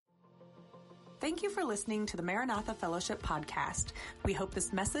Thank you for listening to the Maranatha Fellowship podcast. We hope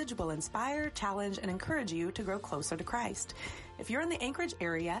this message will inspire, challenge, and encourage you to grow closer to Christ. If you're in the Anchorage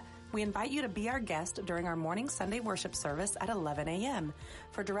area, we invite you to be our guest during our morning Sunday worship service at 11 a.m.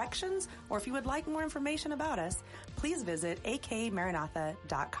 For directions, or if you would like more information about us, please visit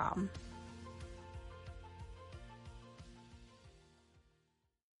akmaranatha.com.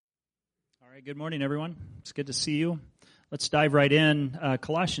 All right, good morning, everyone. It's good to see you. Let's dive right in.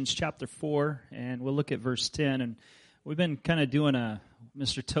 Colossians chapter 4, and we'll look at verse 10. And we've been kind of doing a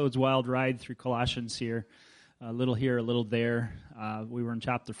Mr. Toad's Wild Ride through Colossians here. A little here, a little there. We were in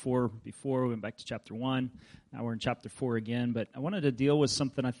chapter 4 before. We went back to chapter 1. Now we're in chapter 4 again. But I wanted to deal with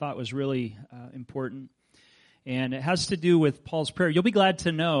something I thought was really important. And it has to do with Paul's prayer. You'll be glad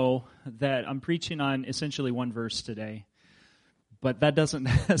to know that I'm preaching on essentially one verse today. But that doesn't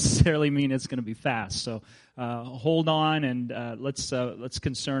necessarily mean it's going to be fast. So hold on, and let's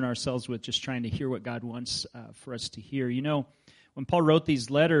concern ourselves with just trying to hear what God wants for us to hear. You know, when Paul wrote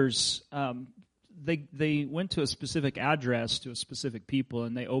these letters, they went to a specific address to a specific people,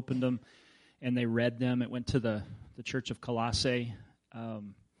 and they opened them and they read them. It went to the church of Colossae,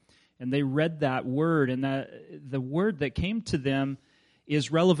 and they read that word, and the word that came to them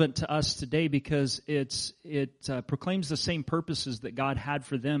is relevant to us today because it proclaims the same purposes that God had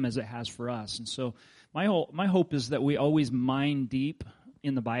for them as it has for us. And so my hope is that we always mine deep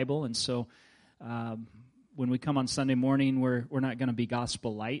in the Bible. And so when we come on Sunday morning, we're not going to be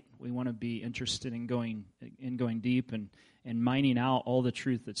gospel light. We want to be interested in going deep and mining out all the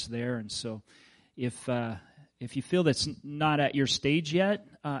truth that's there. And so if you feel that's not at your stage yet,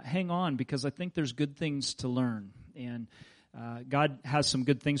 hang on, because I think there's good things to learn. And God has some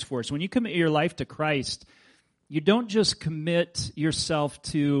good things for us. When you commit your life to Christ, you don't just commit yourself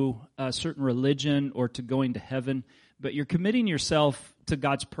to a certain religion or to going to heaven, but you're committing yourself to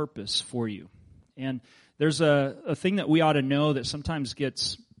God's purpose for you. And there's a thing that we ought to know that sometimes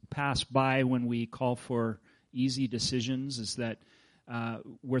gets passed by when we call for easy decisions, is that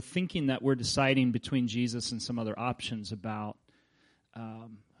we're thinking that we're deciding between Jesus and some other options about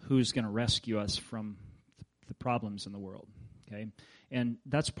who's going to rescue us from the problems in the world. Okay, and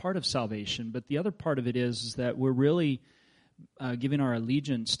that's part of salvation. But the other part of it is that we're really giving our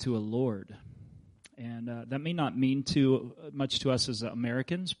allegiance to a Lord, and that may not mean too much to us as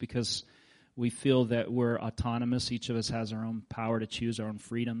Americans because we feel that we're autonomous. Each of us has our own power to choose, our own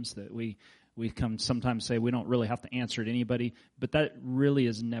freedoms. That we can sometimes say we don't really have to answer to anybody, but that really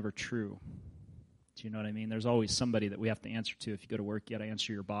is never true. Do you know what I mean? There's always somebody that we have to answer to. If you go to work, you got to answer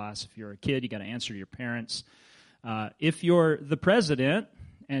to your boss. If you're a kid, you got to answer to your parents. If you're the president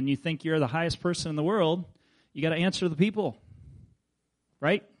and you think you're the highest person in the world, you got to answer to the people,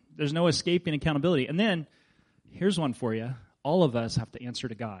 right? There's no escaping accountability. And then, here's one for you. All of us have to answer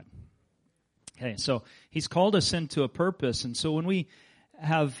to God. Okay, so He's called us into a purpose. And so when we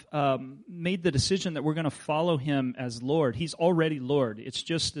have made the decision that we're going to follow Him as Lord, He's already Lord. It's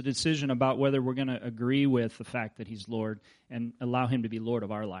just a decision about whether we're going to agree with the fact that He's Lord and allow Him to be Lord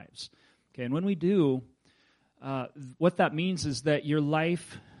of our lives. Okay, and when we do, what that means is that your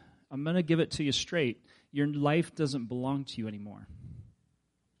life, I'm going to give it to you straight, your life doesn't belong to you anymore.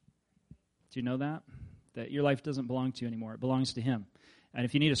 Do you know that? That your life doesn't belong to you anymore. It belongs to Him. And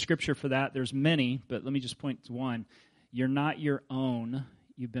if you need a scripture for that, there's many, but let me just point to one. You're not your own.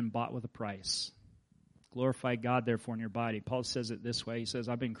 You've been bought with a price. Glorify God, therefore, in your body. Paul says it this way. He says,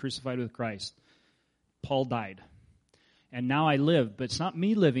 I've been crucified with Christ. Paul died. And now I live, but it's not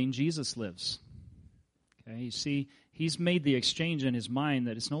me living, Jesus lives. Okay, you see, he's made the exchange in his mind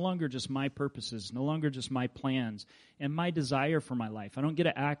that it's no longer just my purposes, no longer just my plans, and my desire for my life. I don't get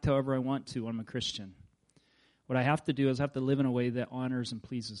to act however I want to when I'm a Christian. What I have to do is I have to live in a way that honors and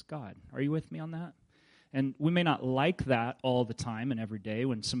pleases God. Are you with me on that? And we may not like that all the time and every day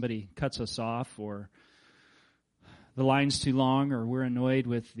when somebody cuts us off or the line's too long or we're annoyed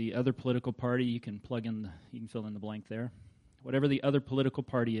with the other political party. You can fill in the blank there. Whatever the other political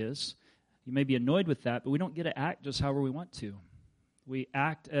party is, you may be annoyed with that, but we don't get to act just however we want to. We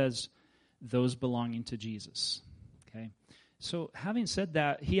act as those belonging to Jesus. Okay. So having said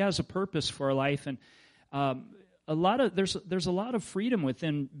that, He has a purpose for our life, and there's a lot of freedom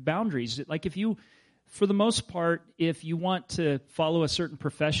within boundaries. Like for the most part, if you want to follow a certain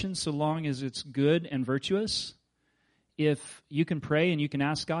profession, so long as it's good and virtuous, if you can pray and you can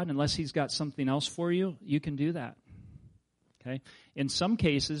ask God, unless He's got something else for you, you can do that. Okay. In some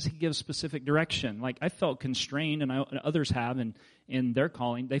cases, He gives specific direction. Like I felt constrained, and others have in their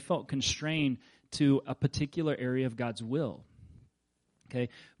calling, they felt constrained to a particular area of God's will. Okay,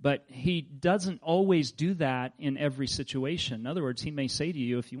 but He doesn't always do that in every situation. In other words, He may say to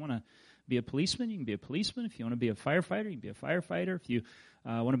you, if you want to be a policeman, you can be a policeman. If you want to be a firefighter, you can be a firefighter. If you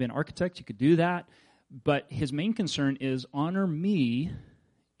want to be an architect, you could do that. But his main concern is honor me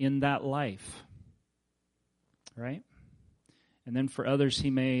in that life, right? And then for others,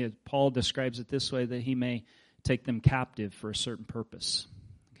 Paul describes it this way, that he may take them captive for a certain purpose.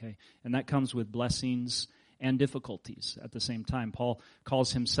 Okay, and that comes with blessings and difficulties at the same time. Paul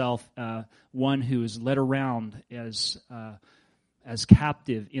calls himself one who is led around as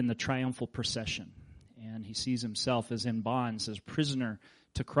captive in the triumphal procession. And he sees himself as in bonds, as prisoner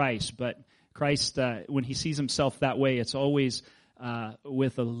to Christ. But Christ, when he sees himself that way, it's always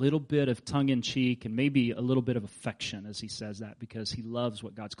with a little bit of tongue-in-cheek and maybe a little bit of affection as he says that, because he loves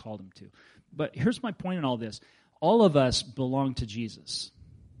what God's called him to. But here's my point in all this. All of us belong to Jesus.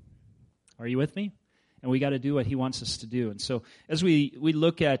 Are you with me? And we got to do what he wants us to do. And so as we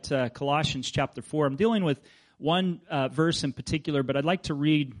look at Colossians chapter 4, I'm dealing with one verse in particular, but I'd like to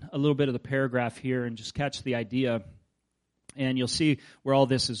read a little bit of the paragraph here and just catch the idea, and you'll see where all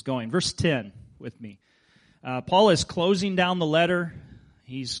this is going. Verse 10 with me. Paul is closing down the letter.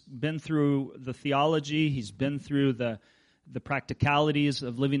 He's been through the theology. He's been through the practicalities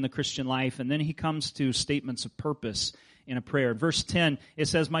of living the Christian life, and then he comes to statements of purpose in a prayer. Verse 10, it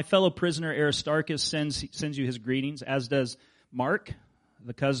says, "My fellow prisoner Aristarchus sends you his greetings, as does Mark,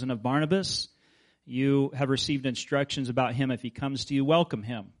 the cousin of Barnabas. You have received instructions about him. If he comes to you, welcome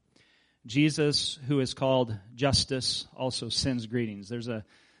him. Jesus, who is called Justus, also sends greetings."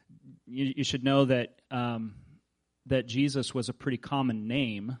 You should know that that Jesus was a pretty common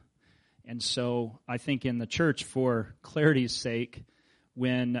name, and so I think in the church, for clarity's sake,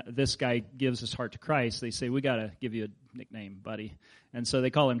 when this guy gives his heart to Christ, they say, "We got to give you a nickname, buddy," and so they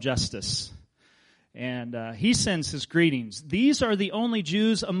call him Justus. And he sends his greetings. "These are the only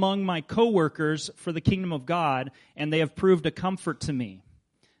Jews among my co-workers for the kingdom of God, and they have proved a comfort to me."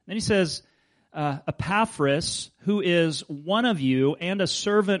 Then he says, "Epaphras, who is one of you and a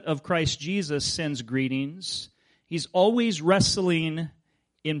servant of Christ Jesus, sends greetings. He's always wrestling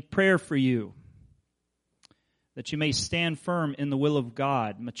in prayer for you, that you may stand firm in the will of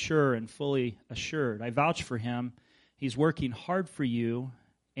God, mature and fully assured. I vouch for him. He's working hard for you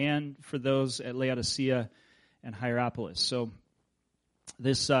and for those at Laodicea and Hierapolis." So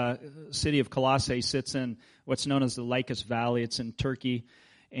this city of Colossae sits in what's known as the Lycus Valley. It's in Turkey.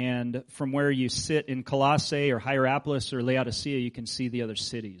 And from where you sit in Colossae or Hierapolis or Laodicea, you can see the other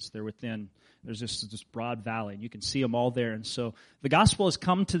cities. There's this broad valley, and you can see them all there. And so the gospel has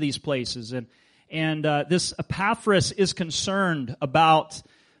come to these places. And this Epaphras is concerned about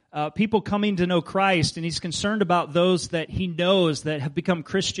people coming to know Christ, and he's concerned about those that he knows that have become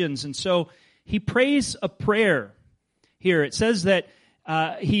Christians. And so he prays a prayer here. It says that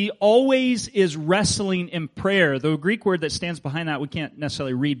he always is wrestling in prayer. The Greek word that stands behind that, we can't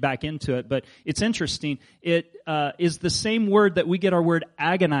necessarily read back into it, but it's interesting. It is the same word that we get our word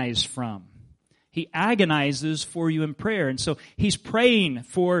agonize from. He agonizes for you in prayer. And so he's praying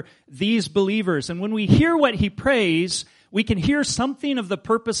for these believers. And when we hear what he prays, we can hear something of the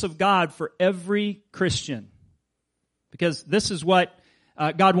purpose of God for every Christian. Because this is what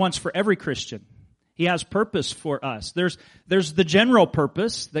God wants for every Christian. He has purpose for us. There's the general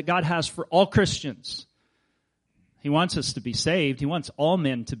purpose that God has for all Christians. He wants us to be saved. He wants all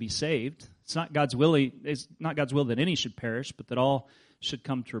men to be saved. It's not God's will that any should perish, but that all should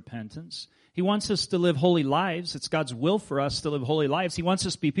come to repentance. He wants us to live holy lives. It's God's will for us to live holy lives. He wants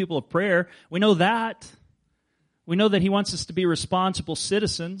us to be people of prayer. We know that. We know that he wants us to be responsible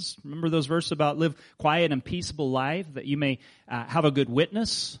citizens. Remember those verses about live quiet and peaceable life, that you may have a good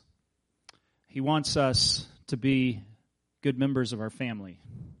witness. He wants us to be good members of our family.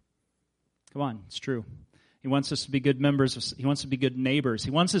 Come on, it's true. He wants us to be good members. He wants to be good neighbors.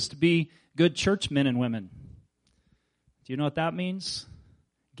 He wants us to be good churchmen and women. Do you know what that means?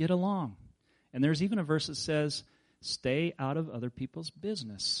 Get along. And there's even a verse that says, stay out of other people's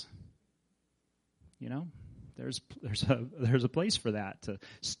business. You know, there's a place for that, to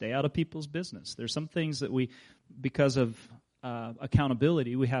stay out of people's business. There's some things that we, because of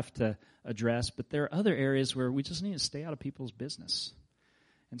accountability, we have to address, but there are other areas where we just need to stay out of people's business.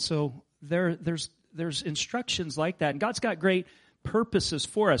 And so there's instructions like that, and God's got great purposes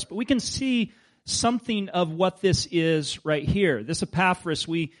for us. But we can see something of what this is right here. This Epaphras,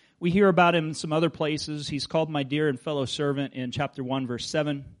 we hear about him in some other places. He's called my dear and fellow servant in chapter 1, verse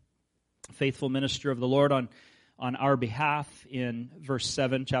 7, faithful minister of the Lord on our behalf in verse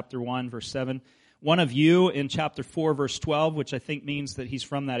 7, chapter 1, verse 7. One of you in chapter 4, verse 12, which I think means that he's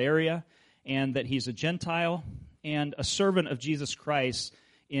from that area and that he's a Gentile, and a servant of Jesus Christ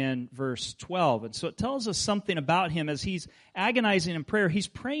in verse 12. And so it tells us something about him. As he's agonizing in prayer, he's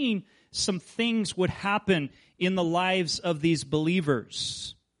praying some things would happen in the lives of these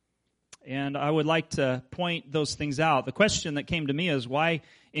believers. And I would like to point those things out. The question that came to me is, why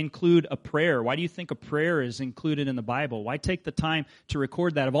include a prayer? Why do you think a prayer is included in the Bible? Why take the time to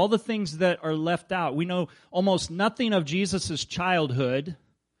record that? Of all the things that are left out, we know almost nothing of Jesus' childhood,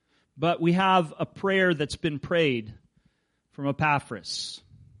 but we have a prayer that's been prayed from Epaphras.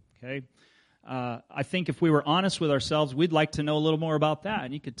 Okay? I think if we were honest with ourselves, we'd like to know a little more about that.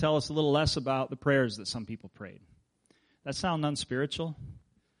 And you could tell us a little less about the prayers that some people prayed. That sound unspiritual?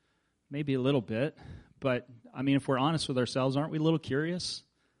 Maybe a little bit. But, I mean, if we're honest with ourselves, aren't we a little curious?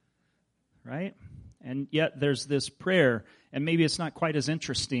 Right? And yet there's this prayer, and maybe it's not quite as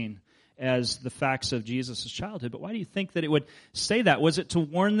interesting as the facts of Jesus' childhood. But why do you think that it would say that? Was it to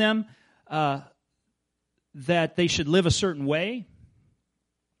warn them that they should live a certain way?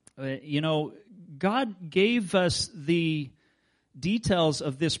 God gave us the details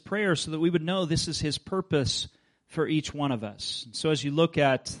of this prayer so that we would know this is His purpose for each one of us. So as you look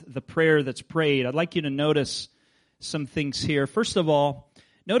at the prayer that's prayed, I'd like you to notice some things here. First of all,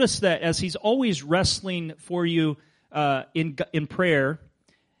 notice that as He's always wrestling for you in prayer,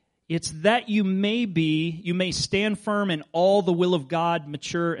 it's that you may stand firm in all the will of God,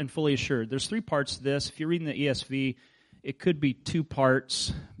 mature and fully assured. There's 3 parts to this. If you're reading the ESV, it could be 2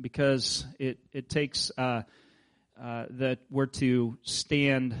 parts because it takes that we're to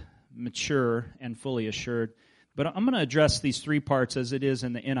stand mature and fully assured. But I'm going to address these 3 parts as it is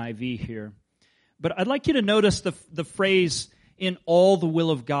in the NIV here. But I'd like you to notice the phrase, in all the will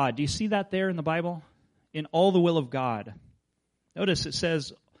of God. Do you see that there in the Bible? In all the will of God. Notice it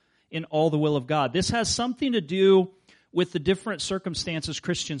says, in all the will of God. This has something to do with the different circumstances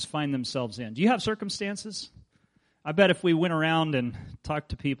Christians find themselves in. Do you have circumstances? I bet if we went around and talked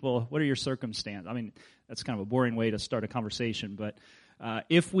to people, what are your circumstances? I mean, that's kind of a boring way to start a conversation, but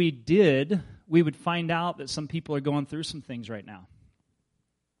if we did, we would find out that some people are going through some things right now.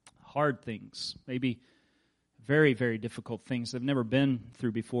 Hard things, maybe very, very difficult things they've never been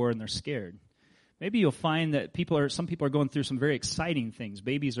through before, and they're scared. Maybe you'll find that some people are going through some very exciting things.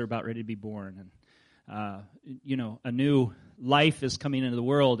 Babies are about ready to be born, and a new life is coming into the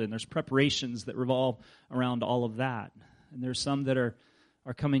world, and there's preparations that revolve around all of that. And there's some that are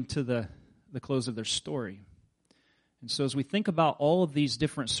coming to the close of their story. And so as we think about all of these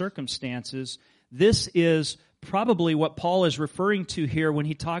different circumstances, this is probably what Paul is referring to here when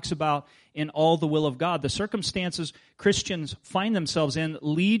he talks about in all the will of God. The circumstances Christians find themselves in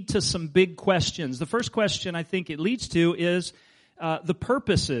lead to some big questions. The first question I think it leads to is the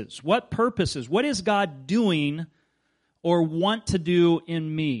purposes. What purposes? What is God doing or want to do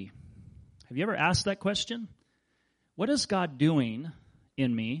in me? Have you ever asked that question? What is God doing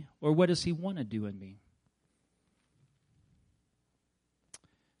in me, or what does He want to do in me?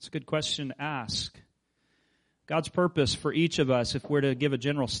 It's a good question to ask. God's purpose for each of us, if we're to give a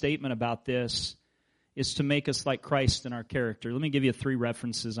general statement about this, is to make us like Christ in our character. Let me give you 3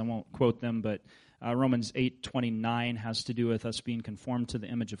 references. I won't quote them, but Romans 8:29 has to do with us being conformed to the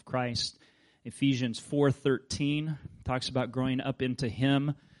image of Christ. Ephesians 4:13 talks about growing up into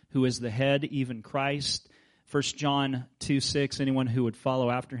Him who is the head, even Christ. 1 John 2:6, anyone who would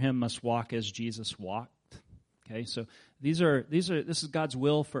follow after Him must walk as Jesus walked. Okay, so this is God's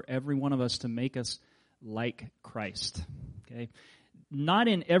will for every one of us to make us like Christ. Okay, not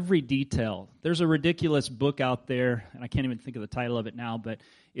in every detail. There's a ridiculous book out there, and I can't even think of the title of it now, but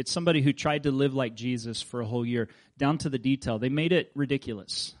it's somebody who tried to live like Jesus for a whole year, down to the detail. They made it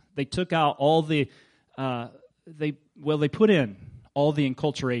ridiculous. They took out all the, they put in all the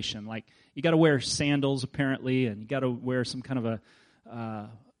enculturation. Like, you got to wear sandals, apparently, and you got to wear some kind of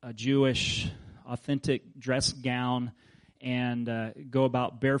a Jewish authentic dress gown, and go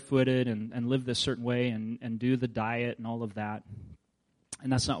about barefooted and live this certain way and do the diet and all of that.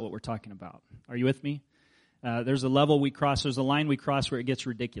 And that's not what we're talking about. Are you with me? There's a level we cross. There's a line we cross where it gets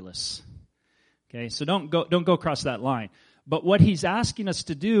ridiculous. Okay, so don't go across that line. But what He's asking us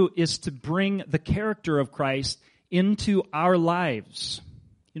to do is to bring the character of Christ into our lives.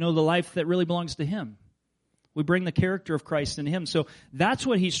 You know, the life that really belongs to Him. We bring the character of Christ into Him. So that's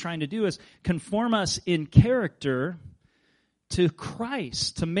what He's trying to do, is conform us in character to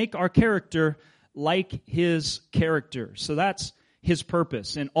Christ, to make our character like His character. So that's His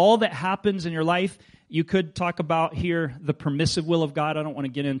purpose. And all that happens in your life, you could talk about here the permissive will of God. I don't want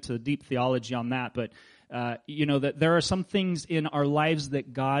to get into deep theology on that, but that there are some things in our lives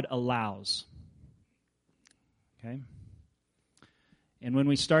that God allows. Okay? And when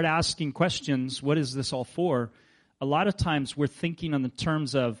we start asking questions, what is this all for? a lot of times we're thinking on the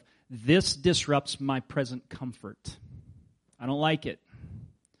terms of, this disrupts my present comfort. I don't like it.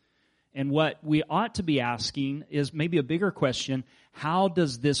 And what we ought to be asking is maybe a bigger question: how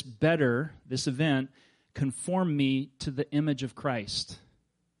does this event, conform me to the image of Christ?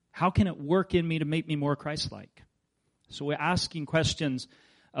 How can it work in me to make me more Christ-like? So we're asking questions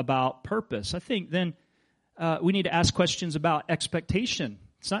about purpose. I think then we need to ask questions about expectation.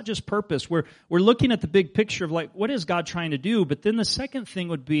 It's not just purpose. We're looking at the big picture of, like, what is God trying to do? But then the second thing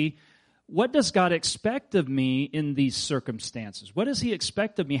would be, what does God expect of me in these circumstances? What does He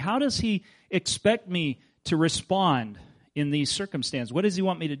expect of me? How does He expect me to respond in these circumstances? What does He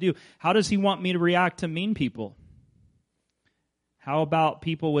want me to do? How does He want me to react to mean people? How about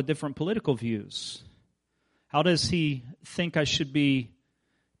people with different political views? How does He think I should be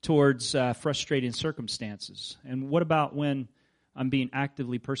towards frustrating circumstances? And what about when I'm being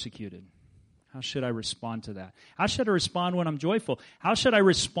actively persecuted? How should I respond to that? How should I respond when I'm joyful? How should I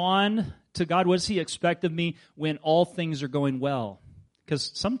respond to God? What does He expect of me when all things are going well?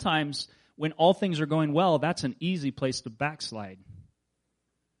 Because sometimes when all things are going well, that's an easy place to backslide.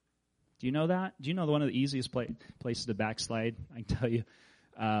 Do you know that? Do you know one of the easiest places to backslide? I can tell you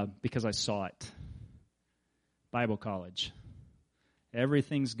because I saw it. Bible college.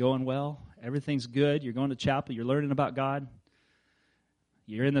 Everything's going well. Everything's good. You're going to chapel. You're learning about God.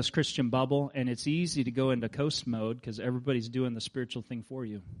 You're in this Christian bubble, and it's easy to go into coast mode because everybody's doing the spiritual thing for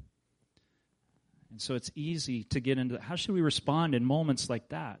you. And so it's easy to get into, how should we respond in moments like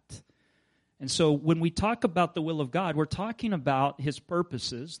that? And so when we talk about the will of God, we're talking about His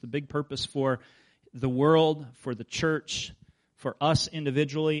purposes, the big purpose for the world, for the church, for us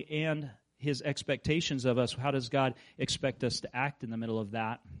individually, and His expectations of us. How does God expect us to act in the middle of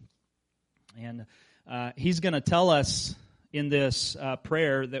that? And He's going to tell us in this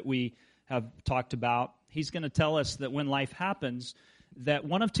prayer that we have talked about, He's going to tell us that when life happens, that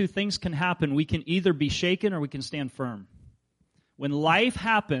one of two things can happen. We can either be shaken or we can stand firm. When life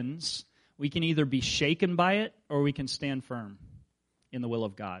happens, we can either be shaken by it or we can stand firm in the will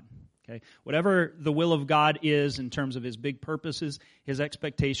of God. Okay? Whatever the will of God is in terms of His big purposes, His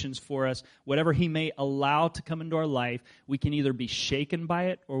expectations for us, whatever He may allow to come into our life, we can either be shaken by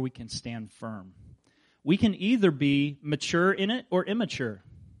it or we can stand firm. We can either be mature in it or immature.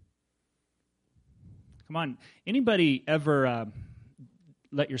 Come on, anybody ever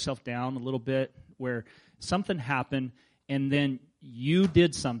let yourself down a little bit where something happened and then you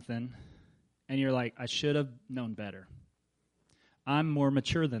did something and you're like, I should have known better. I'm more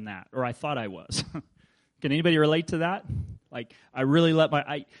mature than that, or I thought I was. Can anybody relate to that? Like, I really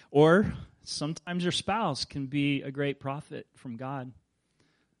or sometimes your spouse can be a great prophet from God.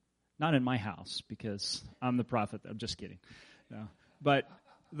 Not in my house, because I'm the prophet. I'm just kidding. No. But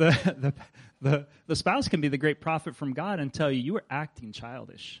the spouse can be the great prophet from God and tell you were acting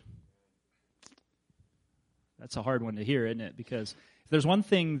childish. That's a hard one to hear, isn't it? Because if there's one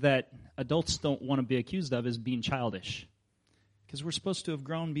thing that adults don't want to be accused of is being childish. Because we're supposed to have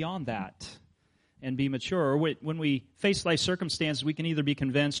grown beyond that and be mature. Or when we face life circumstances, we can either be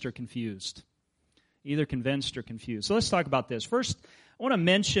convinced or confused. Either convinced or confused. So let's talk about this. First, I want to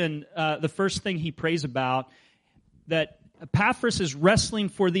mention the first thing he prays about, that Epaphras is wrestling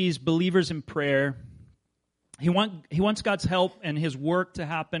for these believers in prayer. He wants God's help and His work to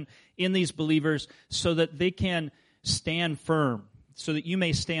happen in these believers so that they can stand firm, so that you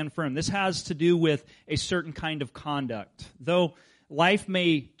may stand firm. This has to do with a certain kind of conduct. Though life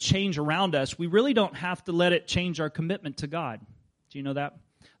may change around us, we really don't have to let it change our commitment to God. Do you know that?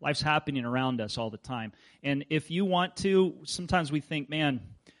 Life's happening around us all the time. And if you want to, sometimes we think, man,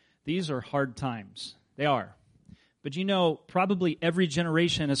 these are hard times. They are. But you know, probably every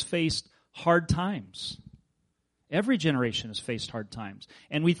generation has faced hard times. Every generation has faced hard times.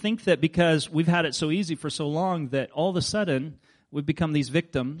 And we think that because we've had it so easy for so long that all of a sudden we've become these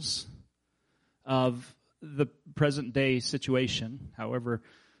victims of the present day situation. However,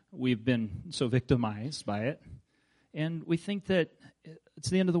 we've been so victimized by it. And we think that it's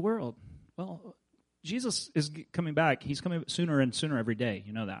the end of the world. Well, Jesus is coming back. He's coming sooner and sooner every day.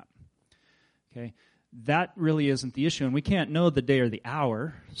 You know that. Okay? That really isn't the issue, and we can't know the day or the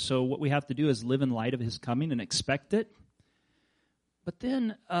hour, so what we have to do is live in light of His coming and expect it. But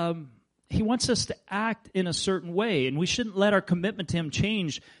then He wants us to act in a certain way, and we shouldn't let our commitment to Him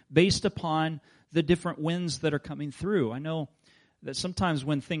change based upon the different winds that are coming through. I know that sometimes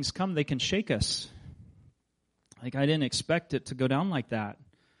when things come, they can shake us. Like, I didn't expect it to go down like that.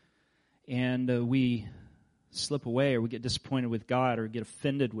 And we slip away, or we get disappointed with God, or get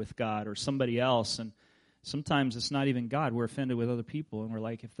offended with God or somebody else. And sometimes it's not even God. We're offended with other people. And we're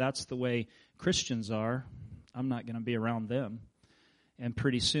like, if that's the way Christians are, I'm not going to be around them. And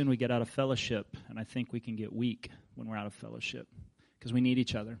pretty soon we get out of fellowship, and I think we can get weak when we're out of fellowship because we need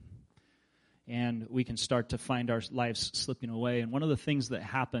each other. And we can start to find our lives slipping away. And one of the things that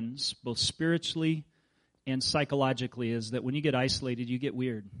happens, both spiritually and psychologically, is that when you get isolated, you get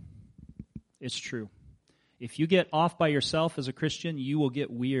weird. It's true. If you get off by yourself as a Christian, you will get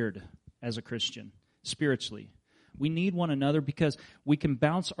weird as a Christian, spiritually. We need one another because we can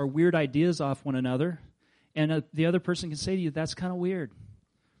bounce our weird ideas off one another, and the other person can say to you, that's kind of weird.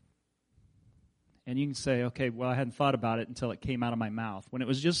 And you can say, okay, well, I hadn't thought about it until it came out of my mouth. When it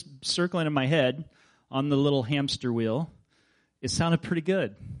was just circling in my head on the little hamster wheel, it sounded pretty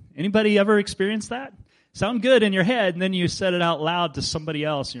good. Anybody ever experienced that? Sound good in your head, and then you said it out loud to somebody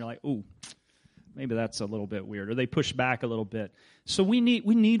else, and you're like, ooh, maybe that's a little bit weird, or they push back a little bit. So we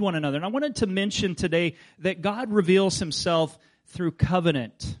need one another. And I wanted to mention today that God reveals himself through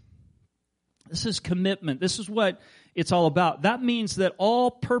covenant. This is commitment. This is what it's all about. That means that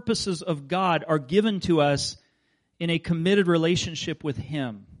all purposes of God are given to us in a committed relationship with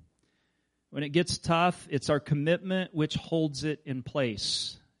him. When it gets tough, it's our commitment which holds it in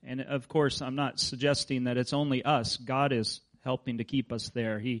place. And of course, I'm not suggesting that it's only us. God is helping to keep us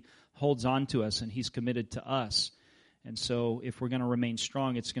there. He holds on to us, and he's committed to us. And so if we're going to remain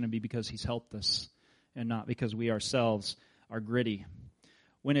strong, it's going to be because he's helped us and not because we ourselves are gritty.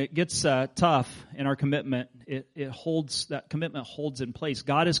 When it gets tough in our commitment, that commitment holds in place.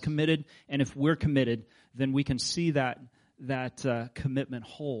 God is committed, and if we're committed, then we can see that commitment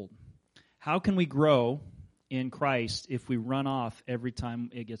hold. How can we grow in Christ if we run off every time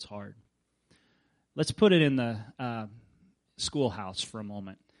it gets hard? Let's put it in the schoolhouse for a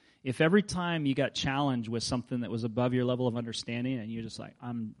moment. If every time you got challenged with something that was above your level of understanding and you're just like,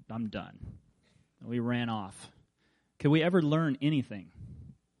 I'm done, and we ran off, could we ever learn anything?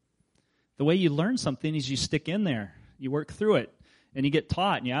 The way you learn something is you stick in there, you work through it, and you get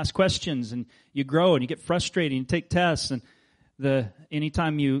taught, and you ask questions, and you grow, and you get frustrated, and you take tests, and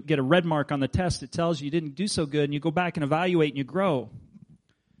anytime you get a red mark on the test, it tells you didn't do so good, and you go back and evaluate, and you grow.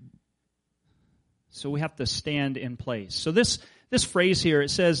 So we have to stand in place. So this phrase here, it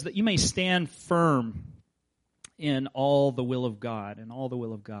says that you may stand firm in all the will of God,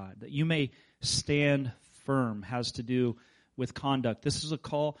 that you may stand firm has to do with conduct. This is a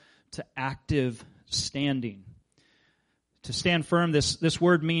call to active standing. To stand firm, this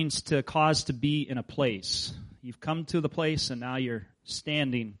word means to cause to be in a place. You've come to the place, and now you're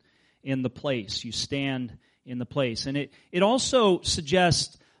standing in the place. You stand in the place. And it also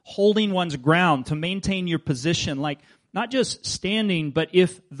suggests holding one's ground, to maintain your position, like not just standing, but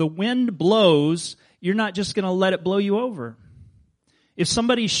if the wind blows, you're not just going to let it blow you over. If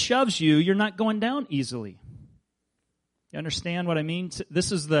somebody shoves you, you're not going down easily. You understand what I mean?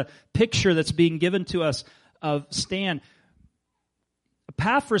 This is the picture that's being given to us of stand.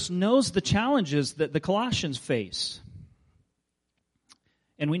 Epaphras knows the challenges that the Colossians face.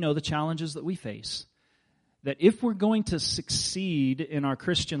 And we know the challenges that we face. That if we're going to succeed in our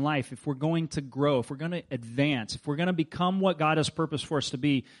Christian life, if we're going to grow, if we're going to advance, if we're going to become what God has purposed for us to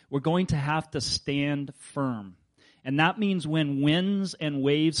be, we're going to have to stand firm. And that means when winds and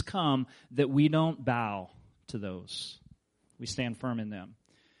waves come, that we don't bow to those. We stand firm in them.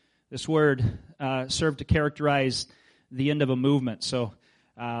 This word served to characterize the end of a movement. So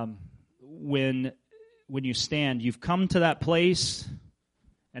when you stand, you've come to that place,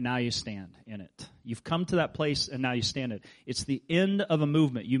 and now you stand in it. You've come to that place, and now you stand in it. It's the end of a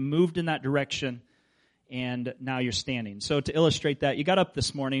movement. You moved in that direction, and now you're standing. So to illustrate that, you got up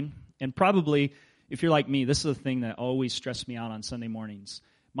this morning, and probably, if you're like me, this is the thing that always stressed me out on Sunday mornings.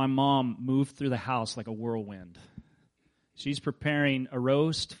 My mom moved through the house like a whirlwind. She's preparing a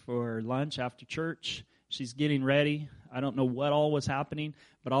roast for lunch after church. She's getting ready. I don't know what all was happening,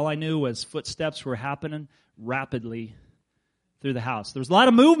 but all I knew was footsteps were happening rapidly through the house. There was a lot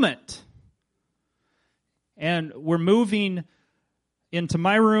of movement. And we're moving into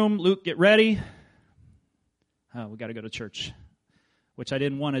my room. Luke, get ready. Oh, we got to go to church, which I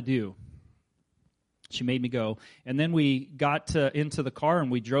didn't want to do. She made me go. And then we got into the car, and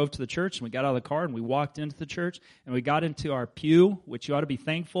we drove to the church, and we got out of the car, and we walked into the church, and we got into our pew, which you ought to be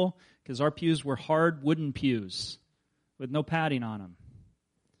thankful, because our pews were hard wooden pews with no padding on them.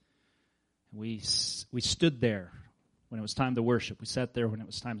 We stood there when it was time to worship. We sat there when it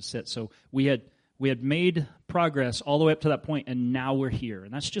was time to sit. So we had made progress all the way up to that point, and now we're here.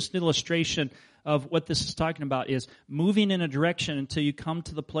 And that's just an illustration of what this is talking about, is moving in a direction until you come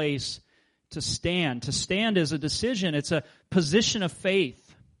to the place to stand. To stand is a decision. It's a position of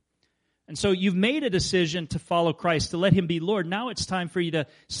faith. And so you've made a decision to follow Christ, to let Him be Lord. Now it's time for you to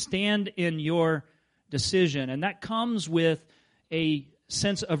stand in your decision. And that comes with a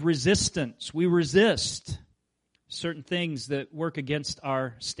sense of resistance. We resist certain things that work against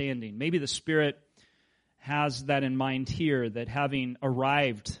our standing. Maybe the Spirit has that in mind here, that having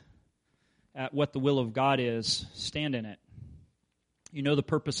arrived at what the will of God is, stand in it. You know the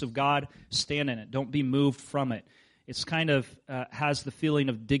purpose of God, stand in it. Don't be moved from it. It's kind of has the feeling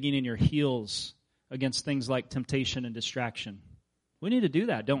of digging in your heels against things like temptation and distraction. We need to do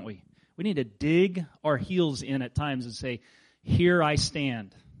that, don't we? We need to dig our heels in at times and say, here I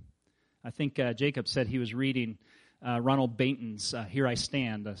stand. I think Jacob said he was reading Ronald Bainton's Here I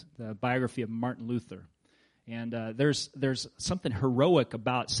Stand, the biography of Martin Luther. And there's something heroic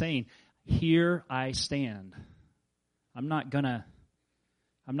about saying, here I stand. I'm not gonna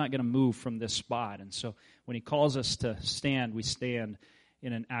move from this spot. And so when he calls us to stand, we stand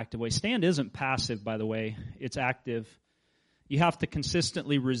in an active way. Stand isn't passive, by the way. It's active. You have to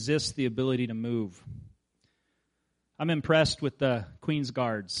consistently resist the ability to move. I'm impressed with the Queen's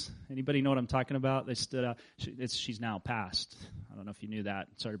Guards. Anybody know what I'm talking about? They stood up. She's now passed. I don't know if you knew that.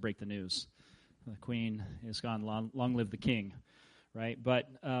 Sorry to break the news. The Queen is gone. Long live the King, right? But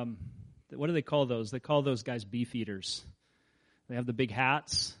what do they call those? They call those guys beefeaters. They have the big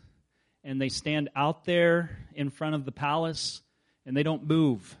hats, and they stand out there in front of the palace, and they don't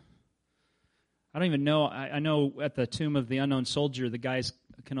move. I don't even know. I know at the Tomb of the Unknown Soldier, the guys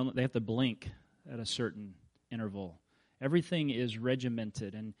they have to blink at a certain interval. Everything is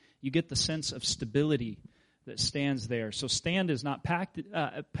regimented, and you get the sense of stability that stands there. So stand is not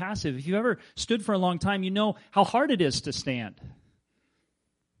passive. If you ever stood for a long time, you know how hard it is to stand.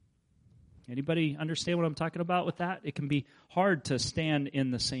 Anybody understand what I'm talking about with that? It can be hard to stand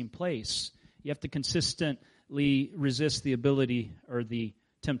in the same place. You have to consistently resist the ability or the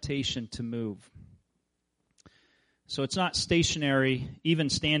temptation to move. So it's not stationary. Even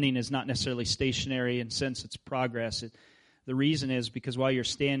standing is not necessarily stationary in sense it's progress. The reason is because while you're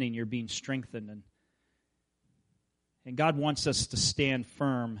standing, you're being strengthened. And God wants us to stand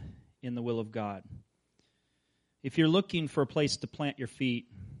firm in the will of God. If you're looking for a place to plant your feet,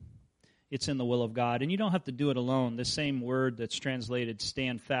 it's in the will of God. And you don't have to do it alone. The same word that's translated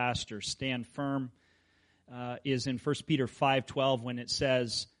stand fast or stand firm is in 1 Peter 5:12 when it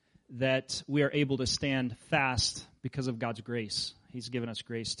says that we are able to stand fast because of God's grace. He's given us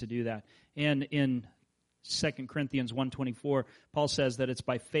grace to do that. And in 2 Corinthians 1:24, Paul says that it's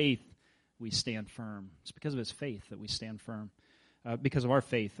by faith we stand firm. It's because of his faith that we stand firm. Because of our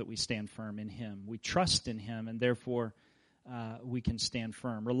faith that we stand firm in him. We trust in him, and therefore we can stand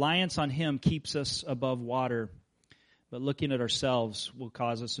firm. Reliance on him keeps us above water, but looking at ourselves will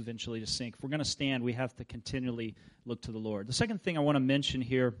cause us eventually to sink. If we're going to stand, we have to continually look to the Lord. The second thing I want to mention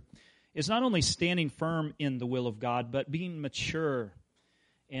here is not only standing firm in the will of God, but being mature.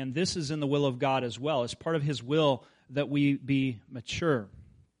 And this is in the will of God as well. It's part of his will that we be mature.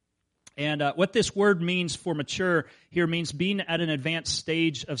 And what this word means for mature here means being at an advanced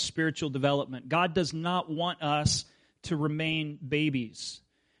stage of spiritual development. God does not want us to remain babies.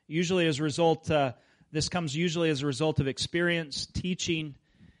 Usually as a result, this comes usually as a result of experience, teaching,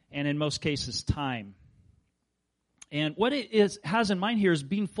 and in most cases, time. And what it has in mind here is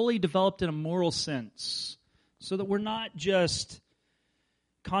being fully developed in a moral sense, so that we're not just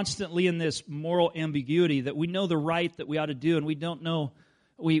constantly in this moral ambiguity, that we know the right that we ought to do, and we don't know,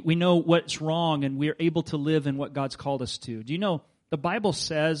 we know what's wrong, and we're able to live in what God's called us to. Do you know, the Bible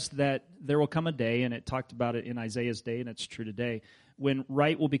says that there will come a day, and it talked about it in Isaiah's day, and it's true today, when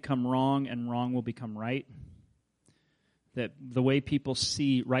right will become wrong and wrong will become right. That the way people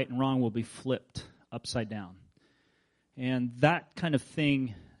see right and wrong will be flipped upside down. And that kind of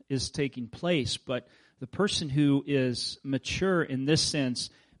thing is taking place, but the person who is mature in this sense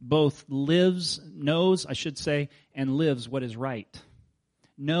both knows, and lives what is right.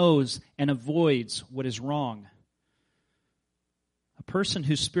 Knows and avoids what is wrong. A person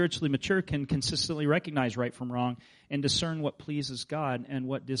who's spiritually mature can consistently recognize right from wrong and discern what pleases God and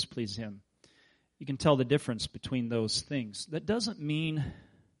what displeases him. You can tell the difference between those things. That doesn't mean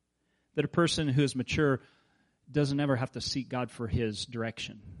that a person who is mature doesn't ever have to seek God for his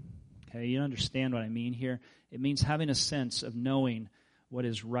direction. Okay, you understand what I mean here? It means having a sense of knowing what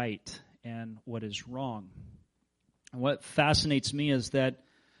is right and what is wrong. And what fascinates me is that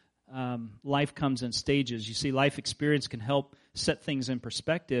life comes in stages. You see, life experience can help set things in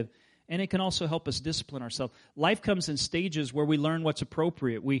perspective, and it can also help us discipline ourselves. Life comes in stages where we learn what's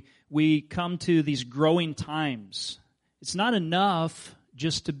appropriate. We come to these growing times. It's not enough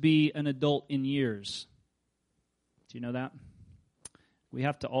just to be an adult in years. Do you know that? We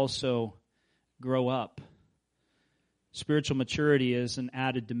have to also grow up. Spiritual maturity is an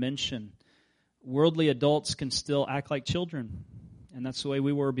added dimension. worldly adults can still act like children. And that's the way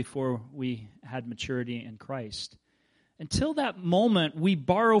we were before we had maturity in Christ. Until that moment, we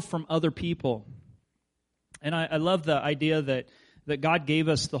borrow from other people. And I love the idea that God gave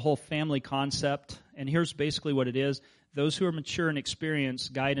us the whole family concept. And here's basically what it is. Those who are mature and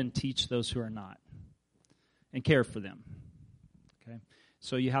experienced guide and teach those who are not. And care for them. Okay?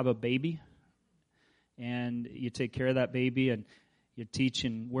 So you have a baby. And you take care of that baby. And you're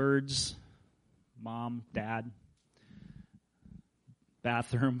teaching words. Mom, dad.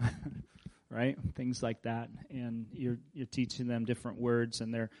 Bathroom. Right? Things like that. And you're teaching them different words.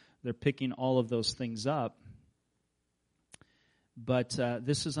 And they're picking all of those things up. But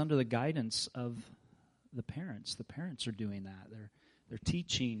this is under the guidance of the parents. The parents are doing that. They're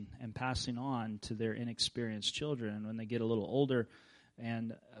teaching and passing on to their inexperienced children. And when they get a little older,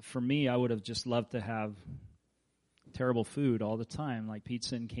 and for me, I would have just loved to have terrible food all the time, like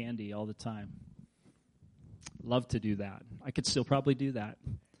pizza and candy all the time. Love to do that. I could still probably do that.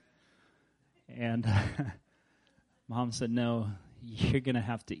 And Mom said, no, you're going to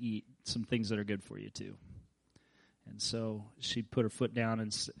have to eat some things that are good for you too. And so she'd put her foot down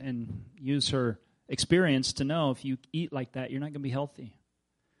and use her experience to know if you eat like that, you're not going to be healthy.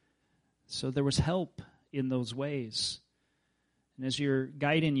 So there was help in those ways. And as you're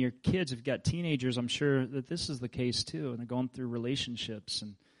guiding your kids, if you've got teenagers, I'm sure that this is the case too, and they're going through relationships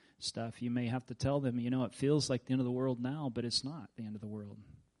and stuff. You may have to tell them, it feels like the end of the world now, but it's not the end of the world.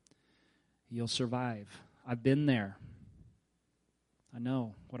 You'll survive. I've been there. I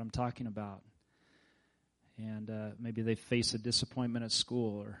know what I'm talking about. And maybe they face a disappointment at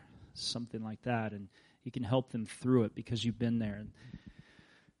school or something like that, and you can help them through it because you've been there. And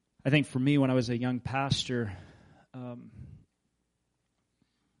I think for me, when I was a young pastor,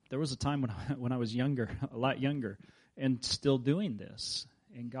 there was a time when I was younger, a lot younger, and still doing this.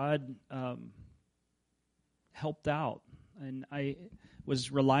 And God helped out. And I was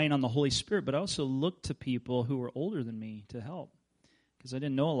relying on the Holy Spirit, but I also looked to people who were older than me to help because I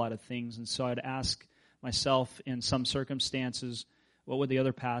didn't know a lot of things. And so I'd ask myself in some circumstances, what would the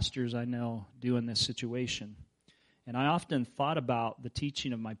other pastors I know do in this situation? And I often thought about the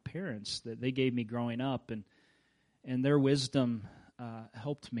teaching of my parents that they gave me growing up, and their wisdom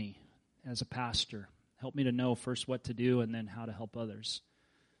helped me as a pastor, helped me to know first what to do and then how to help others.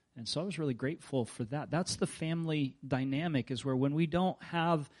 And so I was really grateful for that. That's the family dynamic, is where when we don't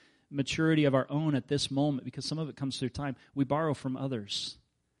have maturity of our own at this moment, because some of it comes through time, we borrow from others.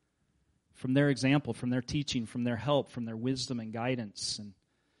 From their example, from their teaching, from their help, from their wisdom and guidance. And,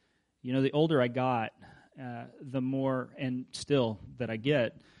 the older I got, the more, and still that I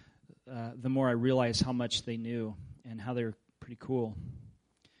get, the more I realize how much they knew and how they're pretty cool.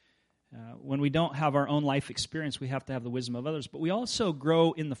 When we don't have our own life experience, we have to have the wisdom of others. But we also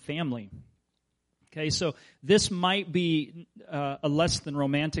grow in the family. Okay, so this might be a less than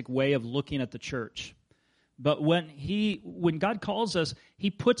romantic way of looking at the church. But when God calls us, He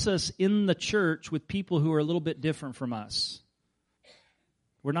puts us in the church with people who are a little bit different from us.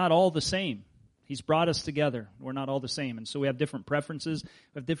 We're not all the same. He's brought us together. We're not all the same. And so we have different preferences.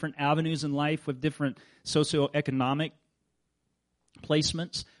 We have different avenues in life. We have different socioeconomic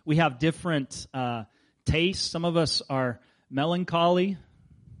placements. We have different tastes. Some of us are melancholy.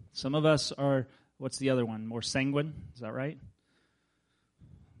 Some of us are, what's the other one? More sanguine. Is that right?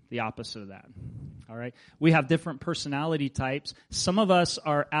 The opposite of that. All right. We have different personality types. Some of us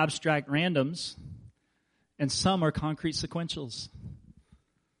are abstract randoms, and some are concrete sequentials.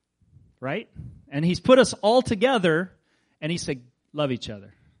 Right? And He's put us all together, and He said, love each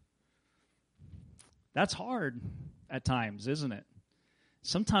other. That's hard at times, isn't it?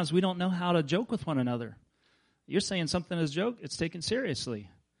 Sometimes we don't know how to joke with one another. You're saying something as a joke, it's taken seriously.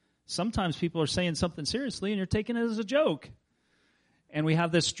 Sometimes people are saying something seriously, and you're taking it as a joke. And we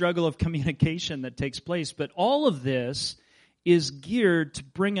have this struggle of communication that takes place. But all of this is geared to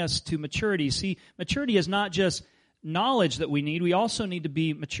bring us to maturity. See, maturity is not just knowledge that we need. We also need to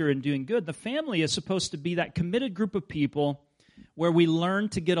be mature in doing good. The family is supposed to be that committed group of people where we learn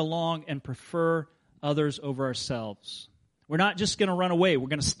to get along and prefer others over ourselves. We're not just going to run away. We're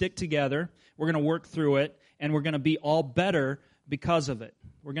going to stick together. We're going to work through it. And we're going to be all better because of it.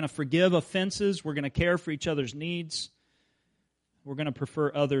 We're going to forgive offenses. We're going to care for each other's needs. We're going to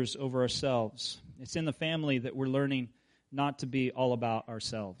prefer others over ourselves. It's in the family that we're learning not to be all about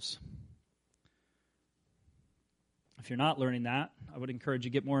ourselves. If you're not learning that, I would encourage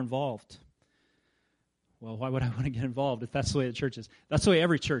you to get more involved. Well, why would I want to get involved if that's the way the church is? That's the way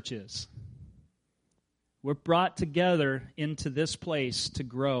every church is. We're brought together into this place to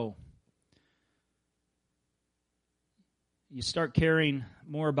grow. You start caring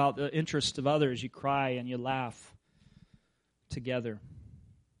more about the interests of others. You cry and you laugh together.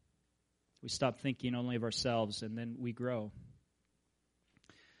 We stop thinking only of ourselves, and then we grow.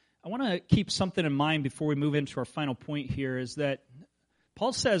 I want to keep something in mind before we move into our final point here, is that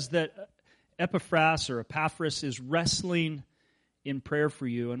Paul says that Epaphras is wrestling in prayer for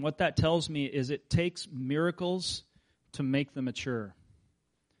you. And what that tells me is it takes miracles to make them mature.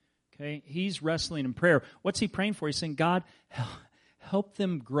 Okay? He's wrestling in prayer. What's he praying for? He's saying, God, help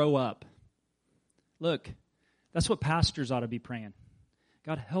them grow up. Look, that's what pastors ought to be praying.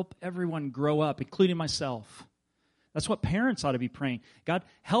 God, help everyone grow up, including myself. That's what parents ought to be praying. God,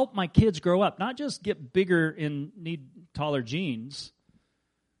 help my kids grow up. Not just get bigger and need taller jeans.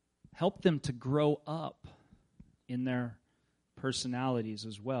 Help them to grow up in their personalities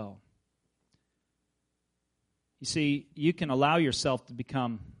as well. You see, you can allow yourself to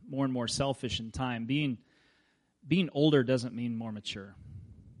become more and more selfish in time. Being older doesn't mean more mature.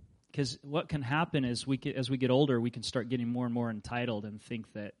 Because what can happen is as we get older, we can start getting more and more entitled and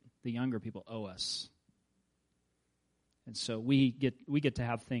think that the younger people owe us. And so we get to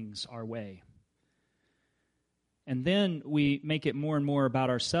have things our way. And then we make it more and more about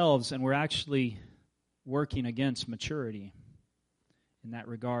ourselves, and we're actually working against maturity in that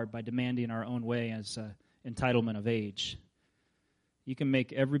regard by demanding our own way as entitlement of age. You can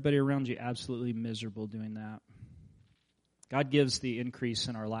make everybody around you absolutely miserable doing that. God gives the increase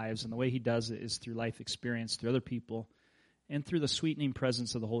in our lives, and the way He does it is through life experience, through other people, and through the sweetening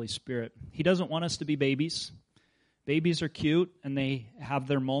presence of the Holy Spirit. He doesn't want us to be babies. Babies are cute, and they have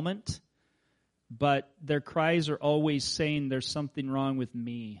their moment, but their cries are always saying, there's something wrong with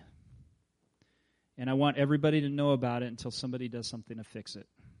me. And I want everybody to know about it until somebody does something to fix it.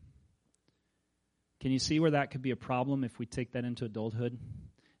 Can you see where that could be a problem if we take that into adulthood?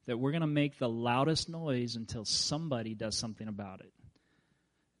 That we're going to make the loudest noise until somebody does something about it.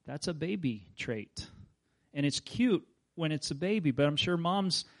 That's a baby trait. And it's cute when it's a baby, but I'm sure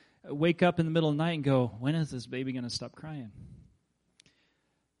moms wake up in the middle of the night and go, when is this baby going to stop crying?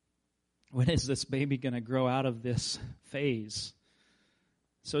 When is this baby going to grow out of this phase?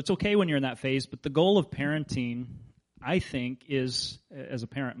 So it's okay when you're in that phase, but the goal of parenting, I think, is, as a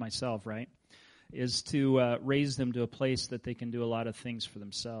parent myself, right, is to raise them to a place that they can do a lot of things for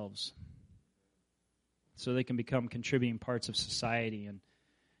themselves. So they can become contributing parts of society. And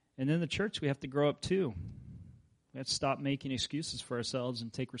in the church, we have to grow up too. We have to stop making excuses for ourselves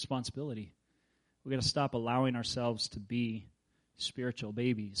and take responsibility. We've got to stop allowing ourselves to be spiritual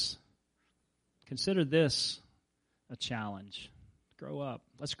babies. Consider this a challenge. Grow up.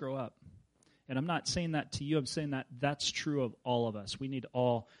 Let's grow up. And I'm not saying that to you. I'm saying that that's true of all of us. We need to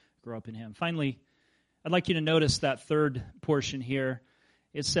all grow up in Him. Finally, I'd like you to notice that third portion here.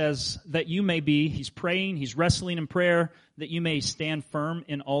 It says that you may be, he's praying, he's wrestling in prayer, that you may stand firm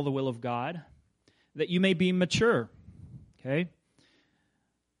in all the will of God, that you may be mature, okay?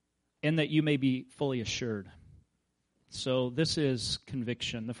 And that you may be fully assured. So this is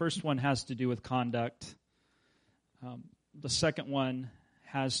conviction. The first one has to do with conduct. The second one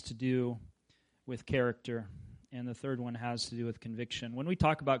has to do with character. And the third one has to do with conviction. When we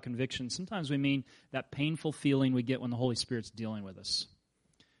talk about conviction, sometimes we mean that painful feeling we get when the Holy Spirit's dealing with us.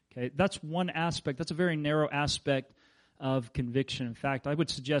 Okay, that's one aspect. That's a very narrow aspect of conviction. In fact, I would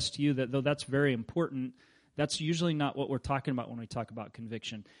suggest to you that though that's very important, that's usually not what we're talking about when we talk about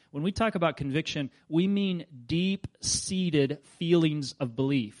conviction. When we talk about conviction, we mean deep-seated feelings of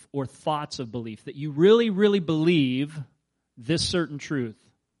belief or thoughts of belief, that you really, really believe this certain truth.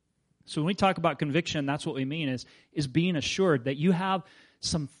 So when we talk about conviction, that's what we mean is being assured that you have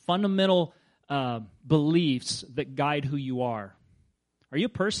some fundamental beliefs that guide who you are. Are you a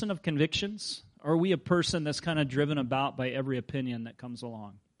person of convictions? Or are we a person that's kind of driven about by every opinion that comes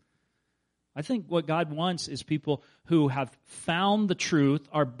along? I think what God wants is people who have found the truth,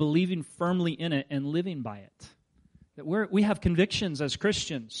 are believing firmly in it, and living by it. That we have convictions as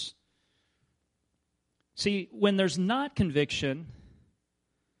Christians. See, when there's not conviction,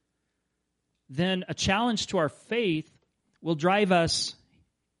 then a challenge to our faith will drive us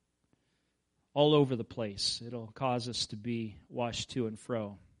all over the place. It'll cause us to be washed to and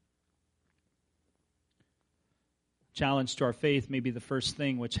fro. Challenge to our faith may be the first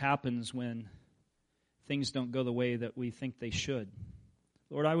thing which happens when things don't go the way that we think they should.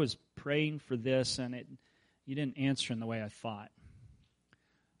 Lord, I was praying for this and you didn't answer in the way I thought.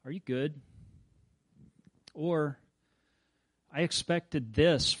 Are you good? Or I expected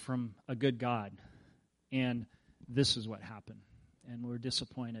this from a good God, and this is what happened, and we're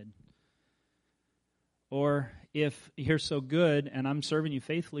disappointed. Or if you're so good and I'm serving you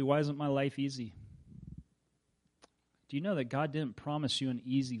faithfully, why isn't my life easy? Do you know that God didn't promise you an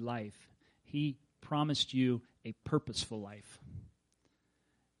easy life? He promised you a purposeful life.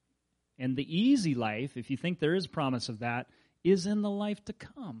 And the easy life, if you think there is promise of that, is in the life to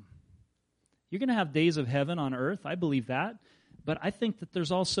come. You're going to have days of heaven on earth. I believe that. But I think that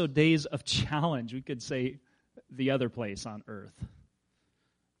there's also days of challenge. We could say the other place on earth,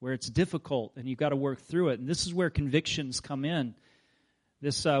 where it's difficult and you've got to work through it. And this is where convictions come in.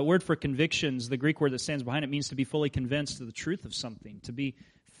 This word for convictions, the Greek word that stands behind it, means to be fully convinced of the truth of something, to be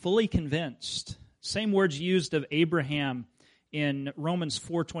fully convinced. Same words used of Abraham in Romans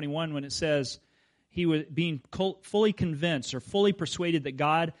 4:21 when it says he was being fully convinced or fully persuaded that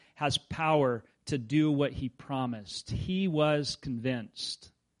God has power to do what he promised. He was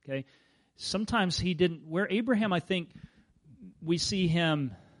convinced. Okay? Sometimes he didn't. Where Abraham, I think, we see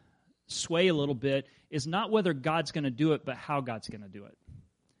him sway a little bit is not whether God's going to do it, but how God's going to do it.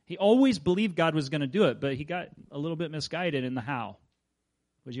 He always believed God was going to do it, but he got a little bit misguided in the how.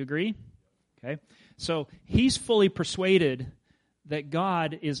 Would you agree? Okay. So he's fully persuaded that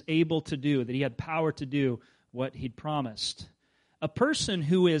God is able to do, that he had power to do what he'd promised. A person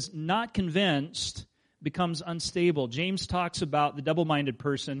who is not convinced becomes unstable. James talks about the double-minded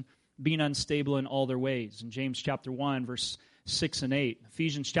person being unstable in all their ways. In James chapter 1, verse 6 and 8.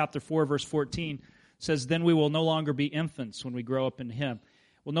 Ephesians chapter 4, verse 14 says, "Then we will no longer be infants when we grow up in him.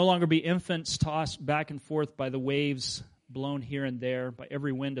 We'll no longer be infants tossed back and forth by the waves blown here and there, by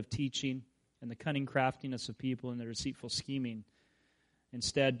every wind of teaching and the cunning craftiness of people and their deceitful scheming.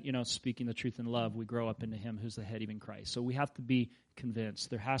 Instead, speaking the truth in love, we grow up into him who's the head, even Christ." So we have to be convinced.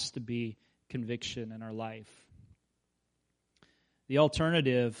 There has to be conviction in our life. The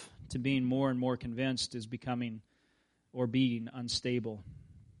alternative to being more and more convinced is becoming or being unstable.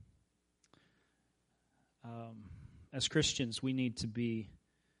 As Christians, we need to be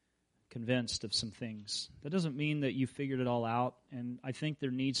convinced of some things. That doesn't mean that you figured it all out, and I think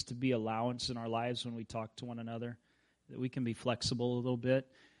there needs to be allowance in our lives when we talk to one another, that we can be flexible a little bit,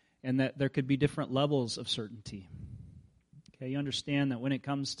 and that there could be different levels of certainty. Okay, you understand that when it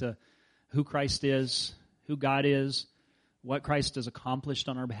comes to who Christ is, who God is, what Christ has accomplished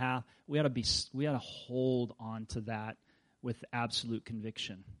on our behalf, we ought to hold on to that with absolute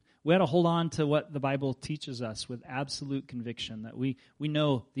conviction. We ought to hold on to what the Bible teaches us with absolute conviction, that we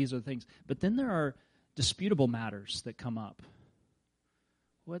know these are the things. But then there are disputable matters that come up.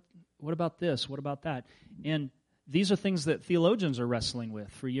 What about this? What about that? And these are things that theologians are wrestling with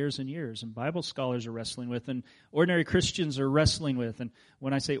for years and years, and Bible scholars are wrestling with, and ordinary Christians are wrestling with. And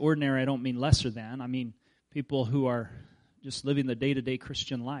when I say ordinary, I don't mean lesser than. I mean people who are just living the day-to-day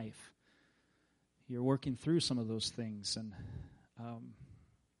Christian life. You're working through some of those things, and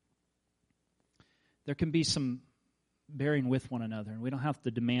there can be some bearing with one another, and we don't have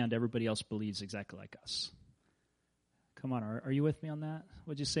to demand everybody else believes exactly like us. Come on, are you with me on that?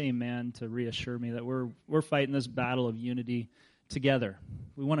 Would you say amen to reassure me that we're fighting this battle of unity together?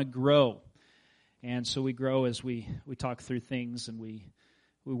 We want to grow, and so we grow as we talk through things, and we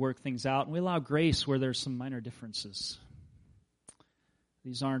work things out, and we allow grace where there's some minor differences.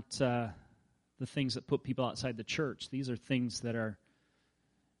 These aren't the things that put people outside the church. These are things that are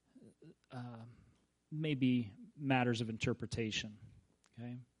maybe matters of interpretation.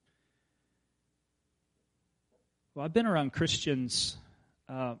 Okay. Well, I've been around Christians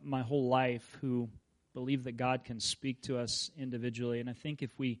my whole life who believe that God can speak to us individually, and I think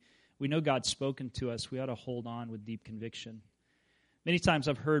if we know God's spoken to us, we ought to hold on with deep conviction. Many times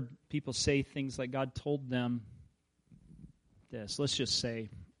I've heard people say things like God told them this. Let's just say,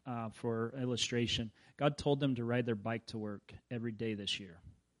 for illustration, God told them to ride their bike to work every day this year.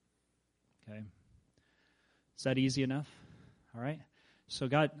 Okay? Is that easy enough? All right? So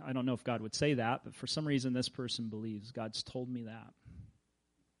God, I don't know if God would say that, but for some reason this person believes God's told me that.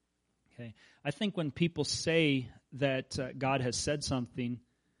 Okay? I think when people say that God has said something,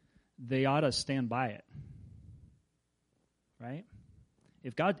 they ought to stand by it. Right?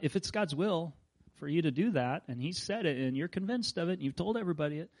 If it's God's will for you to do that, and He said it, and you're convinced of it, and you've told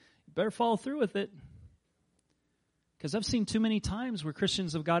everybody it, you better follow through with it. Because I've seen too many times where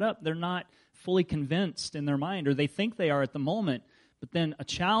Christians have got up, they're not fully convinced in their mind, or they think they are at the moment, but then a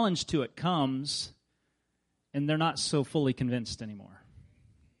challenge to it comes, and they're not so fully convinced anymore.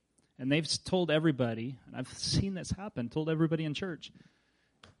 And they've told everybody, and I've seen this happen, told everybody in church,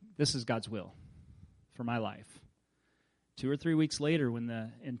 this is God's will for my life. 2 or 3 weeks later, when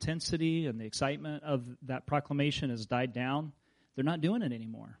the intensity and the excitement of that proclamation has died down, they're not doing it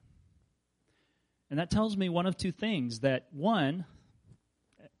anymore. And that tells me one of two things, that one,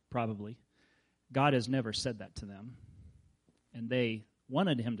 probably, God has never said that to them, and they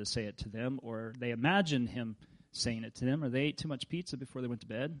wanted Him to say it to them, or they imagined Him saying it to them, or they ate too much pizza before they went to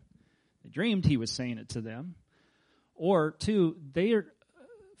bed. They dreamed he was saying it to them. Or 2, they are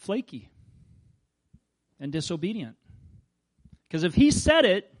flaky and disobedient. Because if he said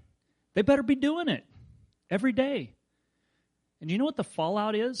it, they better be doing it every day. And you know what the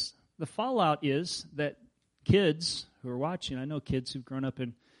fallout is? The fallout is that kids who are watching, I know kids who've grown up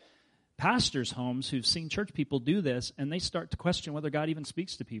in pastors' homes who've seen church people do this, and they start to question whether God even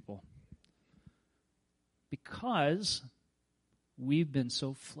speaks to people. Because we've been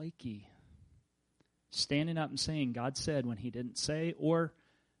so flaky. Standing up and saying God said when he didn't say, or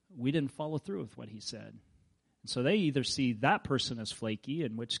we didn't follow through with what he said. And so they either see that person as flaky,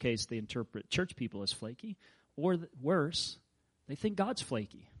 in which case they interpret church people as flaky, or worse, they think God's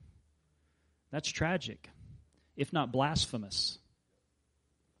flaky. That's tragic, if not blasphemous.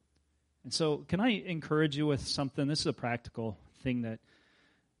 And so can I encourage you with something? This is a practical thing that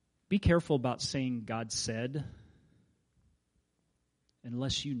be careful about saying God said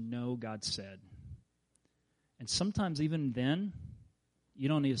unless you know God said. And sometimes even then, you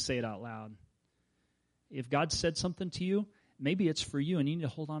don't need to say it out loud. If God said something to you, maybe it's for you, and you need to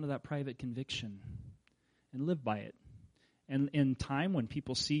hold on to that private conviction and live by it. And in time, when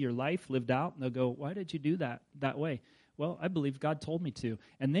people see your life lived out, they'll go, why did you do that way? Well, I believe God told me to.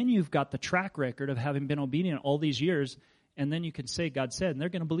 And then you've got the track record of having been obedient all these years, and then you can say God said, and they're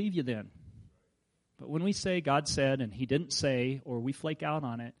going to believe you then. But when we say God said and he didn't say, or we flake out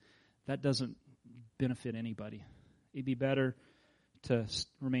on it, that doesn't benefit anybody. It'd be better to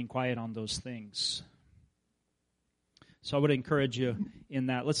remain quiet on those things. So I would encourage you in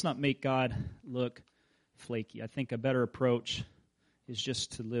that. Let's not make God look flaky. I think a better approach is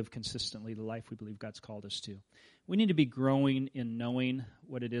just to live consistently the life we believe God's called us to. We need to be growing in knowing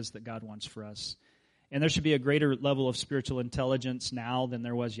what it is that God wants for us. And there should be a greater level of spiritual intelligence now than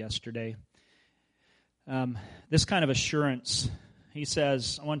there was yesterday. This kind of assurance, he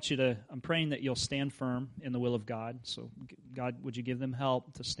says, I'm praying that you'll stand firm in the will of God. So God, would you give them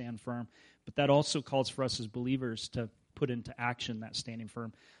help to stand firm? But that also calls for us as believers to put into action that standing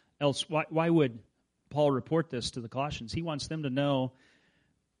firm. Else, why would Paul report this to the Colossians? He wants them to know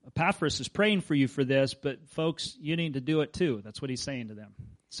Epaphras is praying for you for this, but folks, you need to do it too. That's what he's saying to them.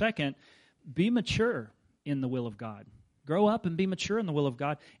 Second, be mature in the will of God. Grow up and be mature in the will of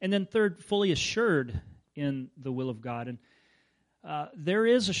God. And then third, fully assured in the will of God. And there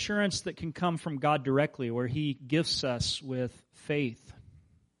is assurance that can come from God directly, where he gifts us with faith.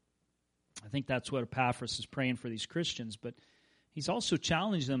 I think that's what Epaphras is praying for these Christians, but he's also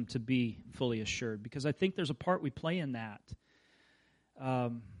challenged them to be fully assured, because I think there's a part we play in that.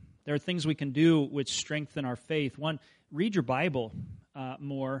 There are things we can do which strengthen our faith. One, read your Bible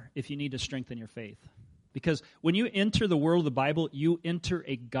more if you need to strengthen your faith. Because when you enter the world of the Bible, you enter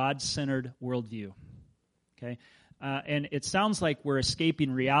a God-centered worldview. Okay? And it sounds like we're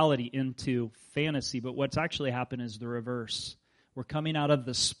escaping reality into fantasy, but what's actually happened is the reverse. We're coming out of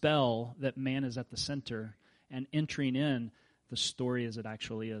the spell that man is at the center and entering in the story as it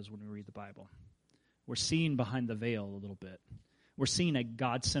actually is when we read the Bible. We're seeing behind the veil a little bit. We're seeing a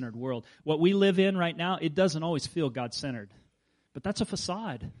God-centered world. What we live in right now, it doesn't always feel God-centered. But that's a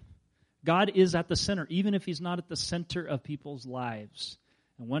facade. God is at the center, even if he's not at the center of people's lives.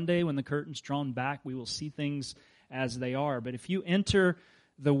 And one day when the curtain's drawn back, we will see things as they are. But if you enter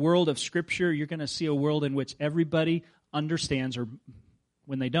the world of Scripture, you're going to see a world in which everybody understands, or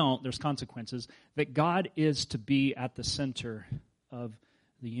when they don't, there's consequences, that God is to be at the center of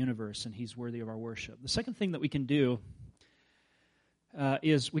the universe, and he's worthy of our worship. The second thing that we can do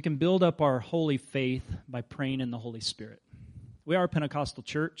is we can build up our holy faith by praying in the Holy Spirit. We are a Pentecostal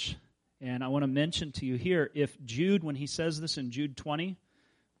church, and I want to mention to you here, if Jude, when he says this in Jude 20,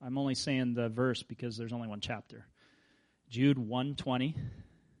 I'm only saying the verse because there's only one chapter. Jude 1:20,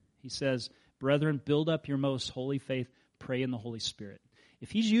 he says, "Brethren, build up your most holy faith, pray in the Holy Spirit."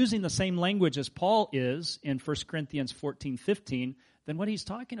 If he's using the same language as Paul is in 1 Corinthians 14:15, then what he's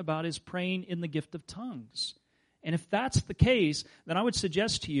talking about is praying in the gift of tongues. And if that's the case, then I would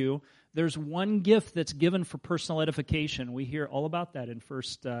suggest to you there's one gift that's given for personal edification. We hear all about that in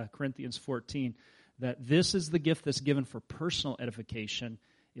 1 Corinthians 14, that this is the gift that's given for personal edification,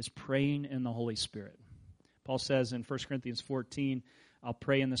 is praying in the Holy Spirit. Paul says in 1 Corinthians 14, I'll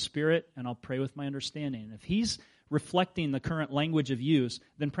pray in the Spirit and I'll pray with my understanding. And if he's reflecting the current language of use,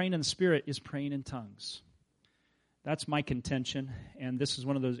 then praying in the Spirit is praying in tongues. That's my contention, and this is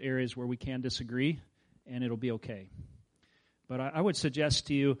one of those areas where we can disagree, and it'll be okay. But I would suggest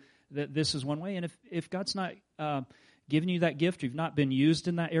to you that this is one way, and if God's not giving you that gift, or you've not been used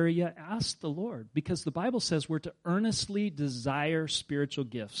in that area yet, ask the Lord, because the Bible says we're to earnestly desire spiritual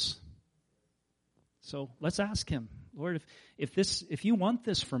gifts. So let's ask him, Lord, if you want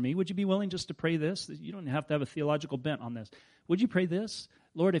this for me, would you be willing just to pray this? You don't have to have a theological bent on this. Would you pray this?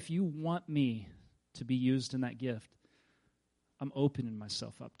 Lord, if you want me to be used in that gift, I'm opening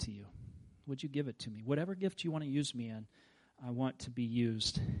myself up to you. Would you give it to me? Whatever gift you want to use me in, I want to be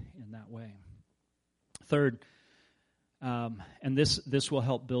used in that way. Third, and this will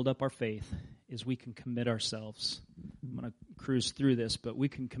help build up our faith, is we can commit ourselves. I'm going to cruise through this, but we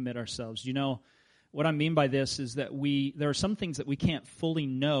can commit ourselves. You know, what I mean by this is that there are some things that we can't fully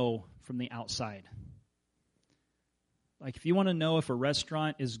know from the outside. Like if you want to know if a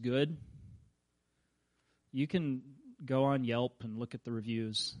restaurant is good, you can go on Yelp and look at the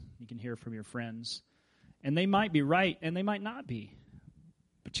reviews. You can hear from your friends. And they might be right and they might not be.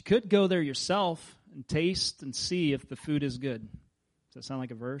 But you could go there yourself and taste and see if the food is good. Does that sound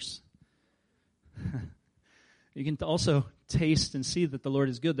like a verse? You can also taste and see that the Lord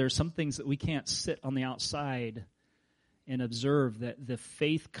is good. There are some things that we can't sit on the outside and observe, that the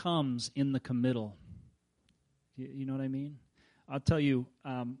faith comes in the committal. You know what I mean? I'll tell you,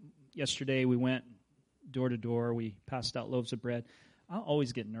 yesterday we went door to door. We passed out loaves of bread. I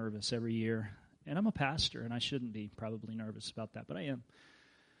always get nervous every year. And I'm a pastor, and I shouldn't be probably nervous about that, but I am.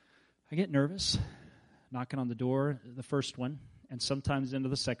 I get nervous knocking on the door, the first one, and sometimes into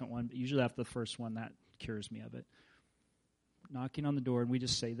the second one, but usually after the first one, that cures me of it. Knocking on the door, and we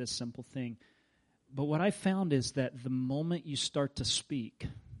just say this simple thing. But what I found is that the moment you start to speak,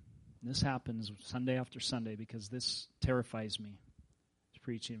 and this happens Sunday after Sunday because this terrifies me,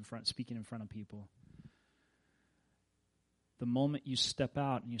 speaking in front of people. The moment you step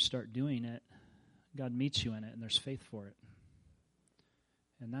out and you start doing it, God meets you in it, and there's faith for it.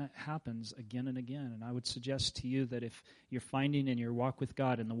 And that happens again and again. And I would suggest to you that if you're finding in your walk with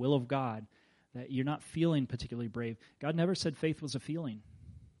God and the will of God that you're not feeling particularly brave, God never said faith was a feeling.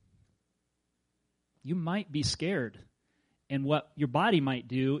 You might be scared. And what your body might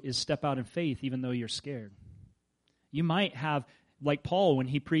do is step out in faith even though you're scared. You might have, like Paul when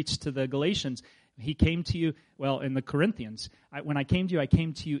he preached to the Galatians, he came to you, well, in the Corinthians, when I came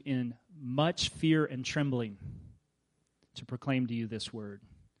to you in much fear and trembling to proclaim to you this word.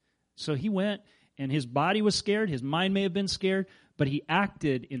 So he went, and his body was scared, his mind may have been scared, but he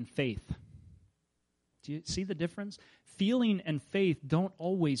acted in faith. Do you see the difference? Feeling and faith don't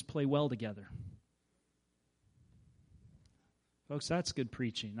always play well together. Folks, that's good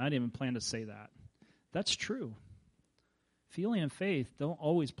preaching. I didn't even plan to say that. That's true. Feeling and faith don't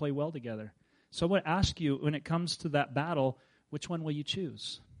always play well together. So I want to ask you, when it comes to that battle, which one will you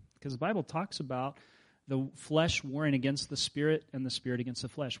choose? Because the Bible talks about the flesh warring against the spirit and the spirit against the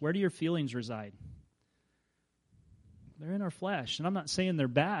flesh. Where do your feelings reside? They're in our flesh. And I'm not saying they're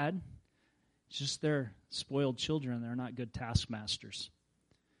bad. It's just they're spoiled children. They're not good taskmasters.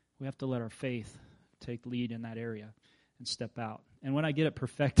 We have to let our faith take lead in that area and step out. And when I get it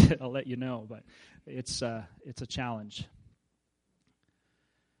perfected, I'll let you know. But it's a challenge.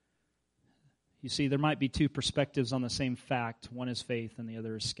 You see, there might be two perspectives on the same fact. One is faith and the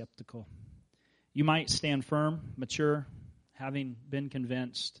other is skeptical. You might stand firm, mature, having been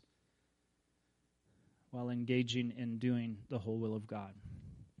convinced, while engaging in doing the whole will of God.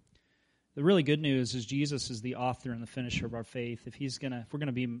 The really good news is Jesus is the author and the finisher of our faith. If we're going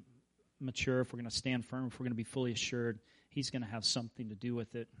to be mature, if we're going to stand firm, if we're going to be fully assured, he's going to have something to do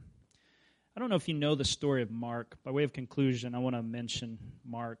with it. I don't know if you know the story of Mark. By way of conclusion, I want to mention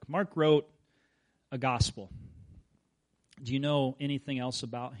Mark. Mark wrote a gospel. Do you know anything else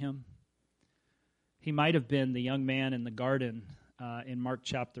about him? He might have been the young man in the garden in Mark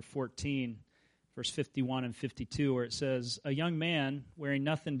chapter 14, verse 51 and 52, where it says, a young man wearing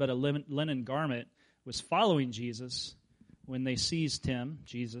nothing but a linen garment was following Jesus. When they seized him,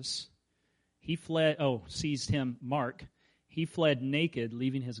 Mark, he fled naked,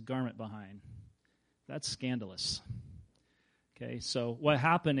 leaving his garment behind. That's scandalous. Okay, so what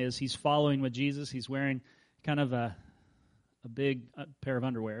happened is he's following with Jesus. He's wearing kind of a big pair of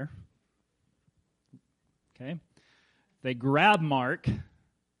underwear. Okay, they grab Mark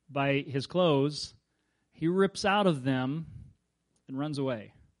by his clothes. He rips out of them and runs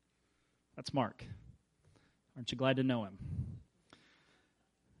away. That's Mark. Aren't you glad to know him?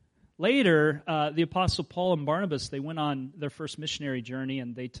 Later, the Apostle Paul and Barnabas, they went on their first missionary journey,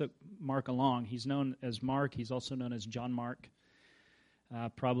 and they took Mark along. He's known as Mark. He's also known as John Mark.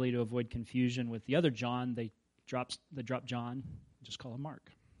 Probably to avoid confusion with the other John, they dropped John, just call him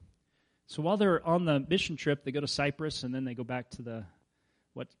Mark. So while they're on the mission trip, they go to Cyprus, and then they go back to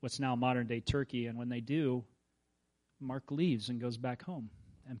what's now modern-day Turkey. And when they do, Mark leaves and goes back home.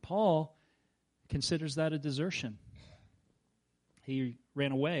 And Paul considers that a desertion. He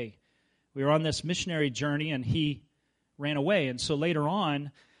ran away. We were on this missionary journey, and he ran away. And so later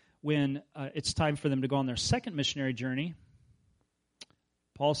on, when it's time for them to go on their second missionary journey,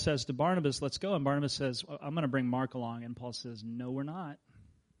 Paul says to Barnabas, let's go. And Barnabas says, well, I'm going to bring Mark along. And Paul says, no, we're not.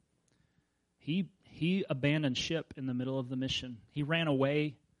 He abandoned ship in the middle of the mission. He ran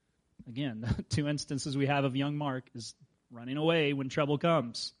away. Again, the two instances we have of young Mark is running away when trouble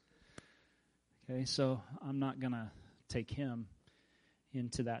comes. Okay, so I'm not going to take him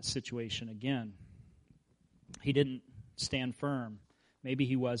into that situation again. He didn't stand firm. Maybe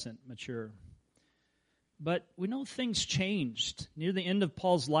he wasn't mature. But we know things changed. Near the end of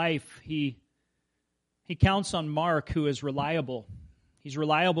Paul's life, he counts on Mark, who is reliable. He's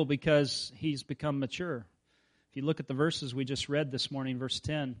reliable because he's become mature. If you look at the verses we just read this morning, verse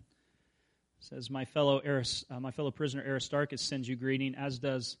 10, it says, my fellow prisoner Aristarchus sends you greeting, as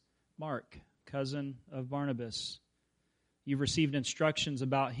does Mark, cousin of Barnabas. You've received instructions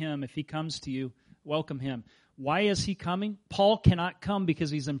about him. If he comes to you, welcome him. Why is he coming? Paul cannot come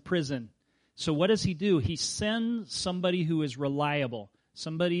because he's in prison. So what does he do? He sends somebody who is reliable,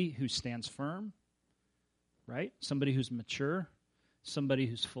 somebody who stands firm, right? Somebody who's mature, somebody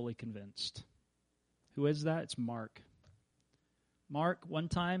who's fully convinced. Who is that? It's Mark. Mark, one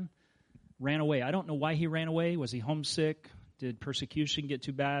time, ran away. I don't know why he ran away. Was he homesick? Did persecution get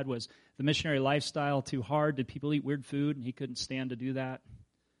too bad? Was the missionary lifestyle too hard? Did people eat weird food and he couldn't stand to do that?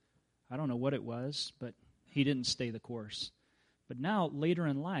 I don't know what it was, but he didn't stay the course. But now, later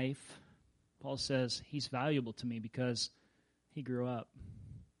in life, Paul says he's valuable to me because he grew up.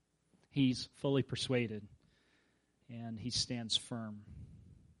 He's fully persuaded, and he stands firm.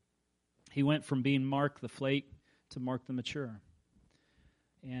 He went from being Mark the flake to Mark the mature.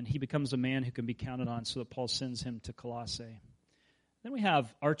 And he becomes a man who can be counted on, so that Paul sends him to Colossae. Then we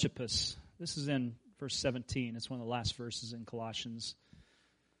have Archippus. This is in verse 17. It's one of the last verses in Colossians.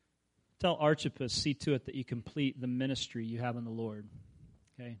 Tell Archippus, see to it that you complete the ministry you have in the Lord.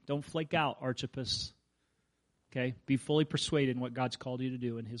 Okay? Don't flake out, Archippus. Okay? Be fully persuaded in what God's called you to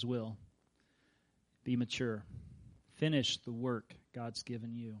do in his will. Be mature. Finish the work God's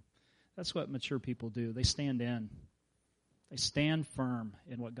given you. That's what mature people do. They stand in. They stand firm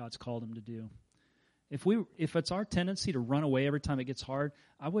in what God's called them to do. If it's our tendency to run away every time it gets hard,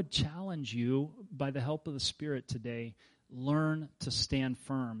 I would challenge you, by the help of the Spirit today, learn to stand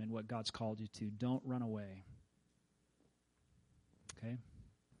firm in what God's called you to. Don't run away. Okay?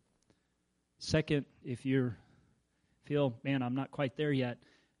 Second, if you feel, man, I'm not quite there yet,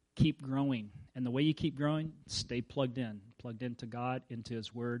 keep growing. And the way you keep growing, stay plugged into God, into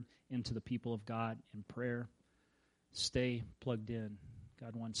his word, into the people of God in prayer. Stay plugged in.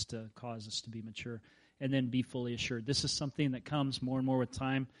 God wants to cause us to be mature. And then be fully assured. This is something that comes more and more with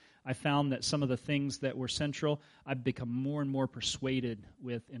time. I found that some of the things that were central, I've become more and more persuaded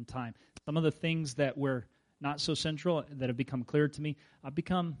with in time. Some of the things that were not so central, that have become clear to me, I've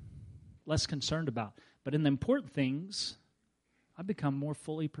become less concerned about. But in the important things, I've become more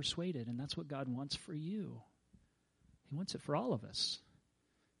fully persuaded. And that's what God wants for you. He wants it for all of us,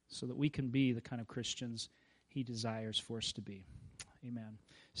 so that we can be the kind of Christians he desires for us to be. Amen.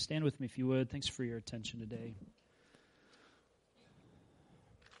 Stand with me if you would. Thanks for your attention today.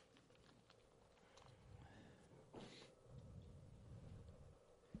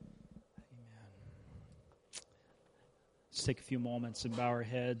 Amen. Let's take a few moments and bow our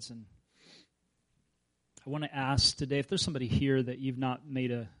heads. And I want to ask today, if there's somebody here that you've not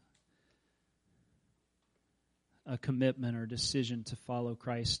made a commitment or decision to follow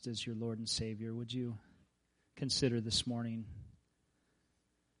Christ as your Lord and Savior, would you consider this morning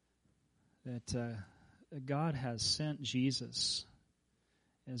that God has sent Jesus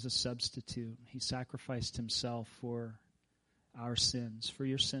as a substitute. He sacrificed himself for our sins, for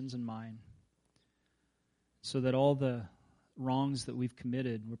your sins and mine, so that all the wrongs that we've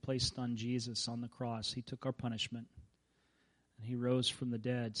committed were placed on Jesus on the cross. He took our punishment, and he rose from the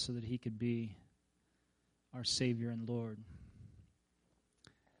dead so that he could be our Savior and Lord.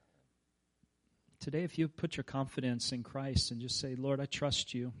 Today, if you put your confidence in Christ and just say, Lord, I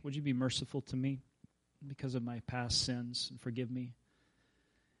trust you. Would you be merciful to me because of my past sins and forgive me?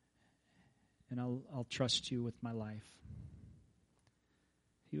 And I'll trust you with my life.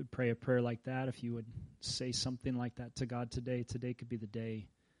 If you would pray a prayer like that, if you would say something like that to God today could be the day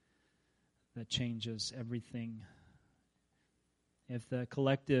that changes everything. If the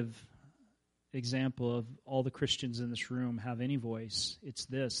collective example of all the Christians in this room have any voice, it's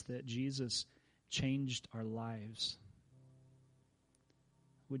this, that Jesus changed our lives.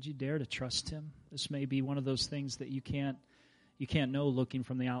 Would you dare to trust him? This may be one of those things that you can't know looking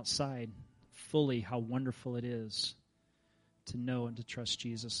from the outside fully how wonderful it is to know and to trust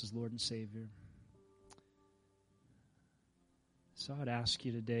Jesus as Lord and Savior. So I'd ask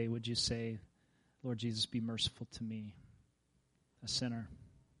you today, would you say, Lord Jesus, be merciful to me, a sinner.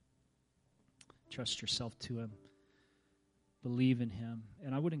 Trust yourself to Him. Believe in Him.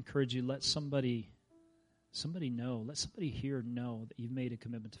 And I would encourage you, let somebody know, let somebody here know that you've made a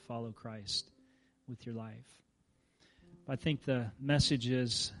commitment to follow Christ with your life. I think the message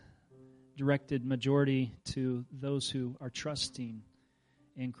is directed majority to those who are trusting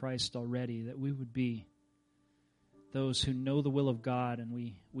in Christ already, that we would be those who know the will of God and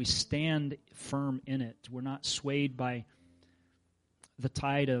we stand firm in it. We're not swayed by the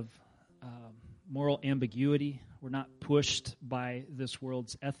tide of moral ambiguity. We're not pushed by this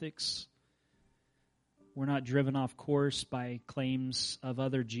world's ethics. We're not driven off course by claims of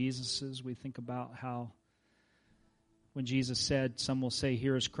other Jesuses. We think about how when Jesus said, some will say,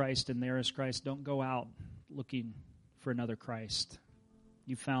 here is Christ and there is Christ. Don't go out looking for another Christ.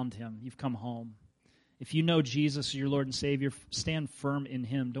 You found Him. You've come home. If you know Jesus as your Lord and Savior, stand firm in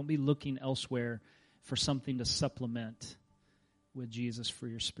Him. Don't be looking elsewhere for something to supplement with Jesus for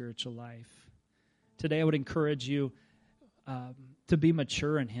your spiritual life. Today I would encourage you to be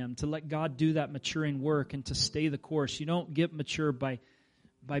mature in Him, to let God do that maturing work and to stay the course. You don't get mature by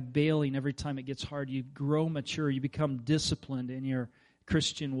bailing every time it gets hard. You grow mature. You become disciplined in your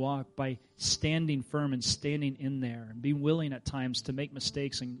Christian walk by standing firm and standing in there and being willing at times to make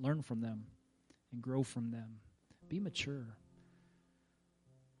mistakes and learn from them and grow from them. Be mature.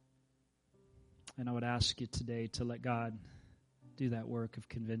 And I would ask you today to let God do that work of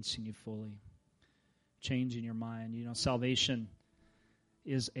convincing you fully, changing your mind. You know, salvation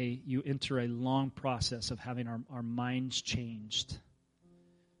is you enter a long process of having our minds changed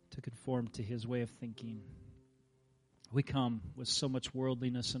to conform to His way of thinking. We come with so much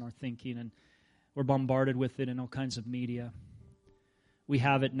worldliness in our thinking, and we're bombarded with it in all kinds of media. We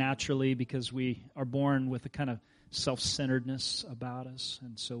have it naturally because we are born with a kind of self-centeredness about us,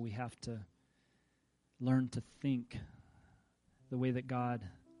 and so we have to learn to think the way that God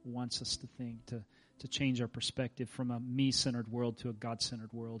wants us to think, to change our perspective from a me-centered world to a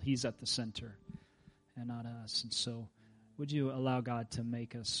God-centered world. He's at the center and not us. And so would you allow God to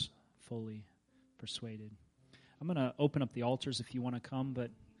make us fully persuaded? I'm going to open up the altars if you want to come,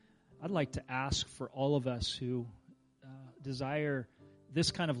 but I'd like to ask for all of us who desire this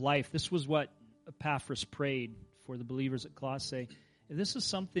kind of life. This was what Epaphras prayed for the believers at Colossae. If this is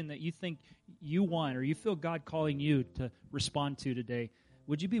something that you think you want or you feel God calling you to respond to today,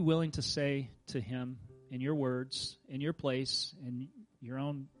 would you be willing to say to Him in your words, in your place, in your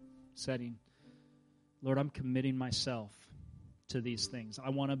own setting, Lord, I'm committing myself to these things. I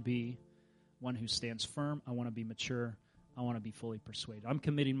want to be one who stands firm. I want to be mature. I want to be fully persuaded. I'm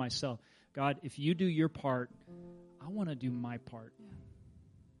committing myself. God, if you do your part, I want to do my part.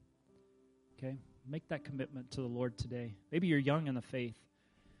 Okay? Make that commitment to the Lord today. Maybe you're young in the faith,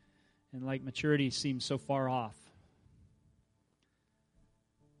 and like maturity seems so far off.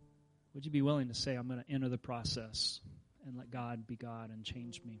 Would you be willing to say, I'm going to enter the process and let God be God and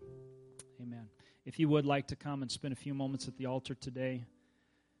change me? Amen. If you would like to come and spend a few moments at the altar today,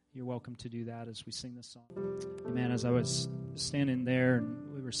 you're welcome to do that as we sing this song. Amen. As I was standing there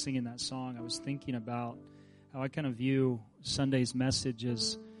and we were singing that song, I was thinking about how I kind of view Sunday's message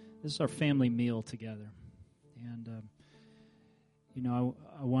as this is our family meal together. And,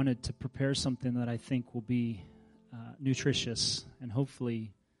 I wanted to prepare something that I think will be nutritious and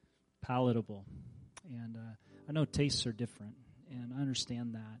hopefully palatable. And I know tastes are different, and I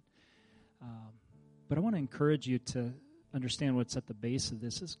understand that. But I want to encourage you to understand what's at the base of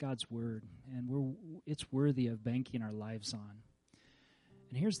this is God's Word, and it's worthy of banking our lives on.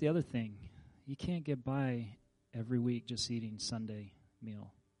 And here's the other thing. You can't get by every week just eating Sunday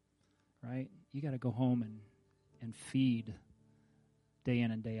meal, right? You got to go home and feed day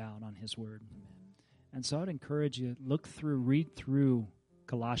in and day out on His Word. Amen. And so I'd encourage you, read through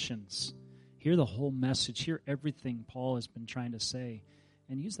Colossians. Hear the whole message. Hear everything Paul has been trying to say.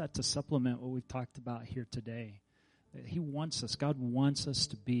 And use that to supplement what we've talked about here today. God wants us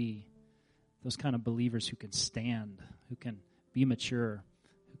to be those kind of believers who can stand, who can be mature,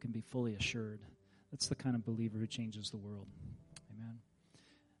 who can be fully assured. That's the kind of believer who changes the world. Amen.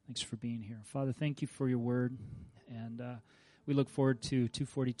 Thanks for being here. Father, thank you for your word. And we look forward to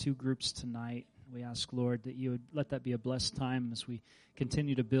 242 groups tonight. We ask, Lord, that you would let that be a blessed time as we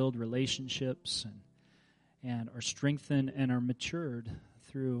continue to build relationships and are strengthened and are matured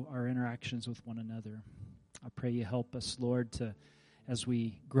through our interactions with one another. I pray you help us, Lord, as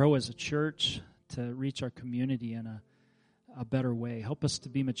we grow as a church, to reach our community in a better way. Help us to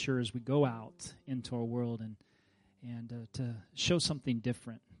be mature as we go out into our world and to show something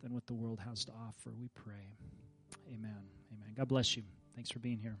different than what the world has to offer. We pray. Amen. Amen. God bless you. Thanks for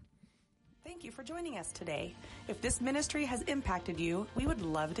being here. Thank you for joining us today. If this ministry has impacted you, we would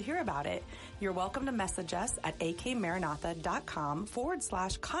love to hear about it. You're welcome to message us at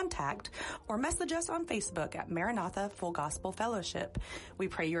akmaranatha.com/contact or message us on Facebook at Maranatha Full Gospel Fellowship. We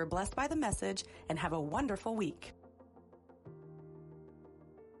pray you are blessed by the message and have a wonderful week.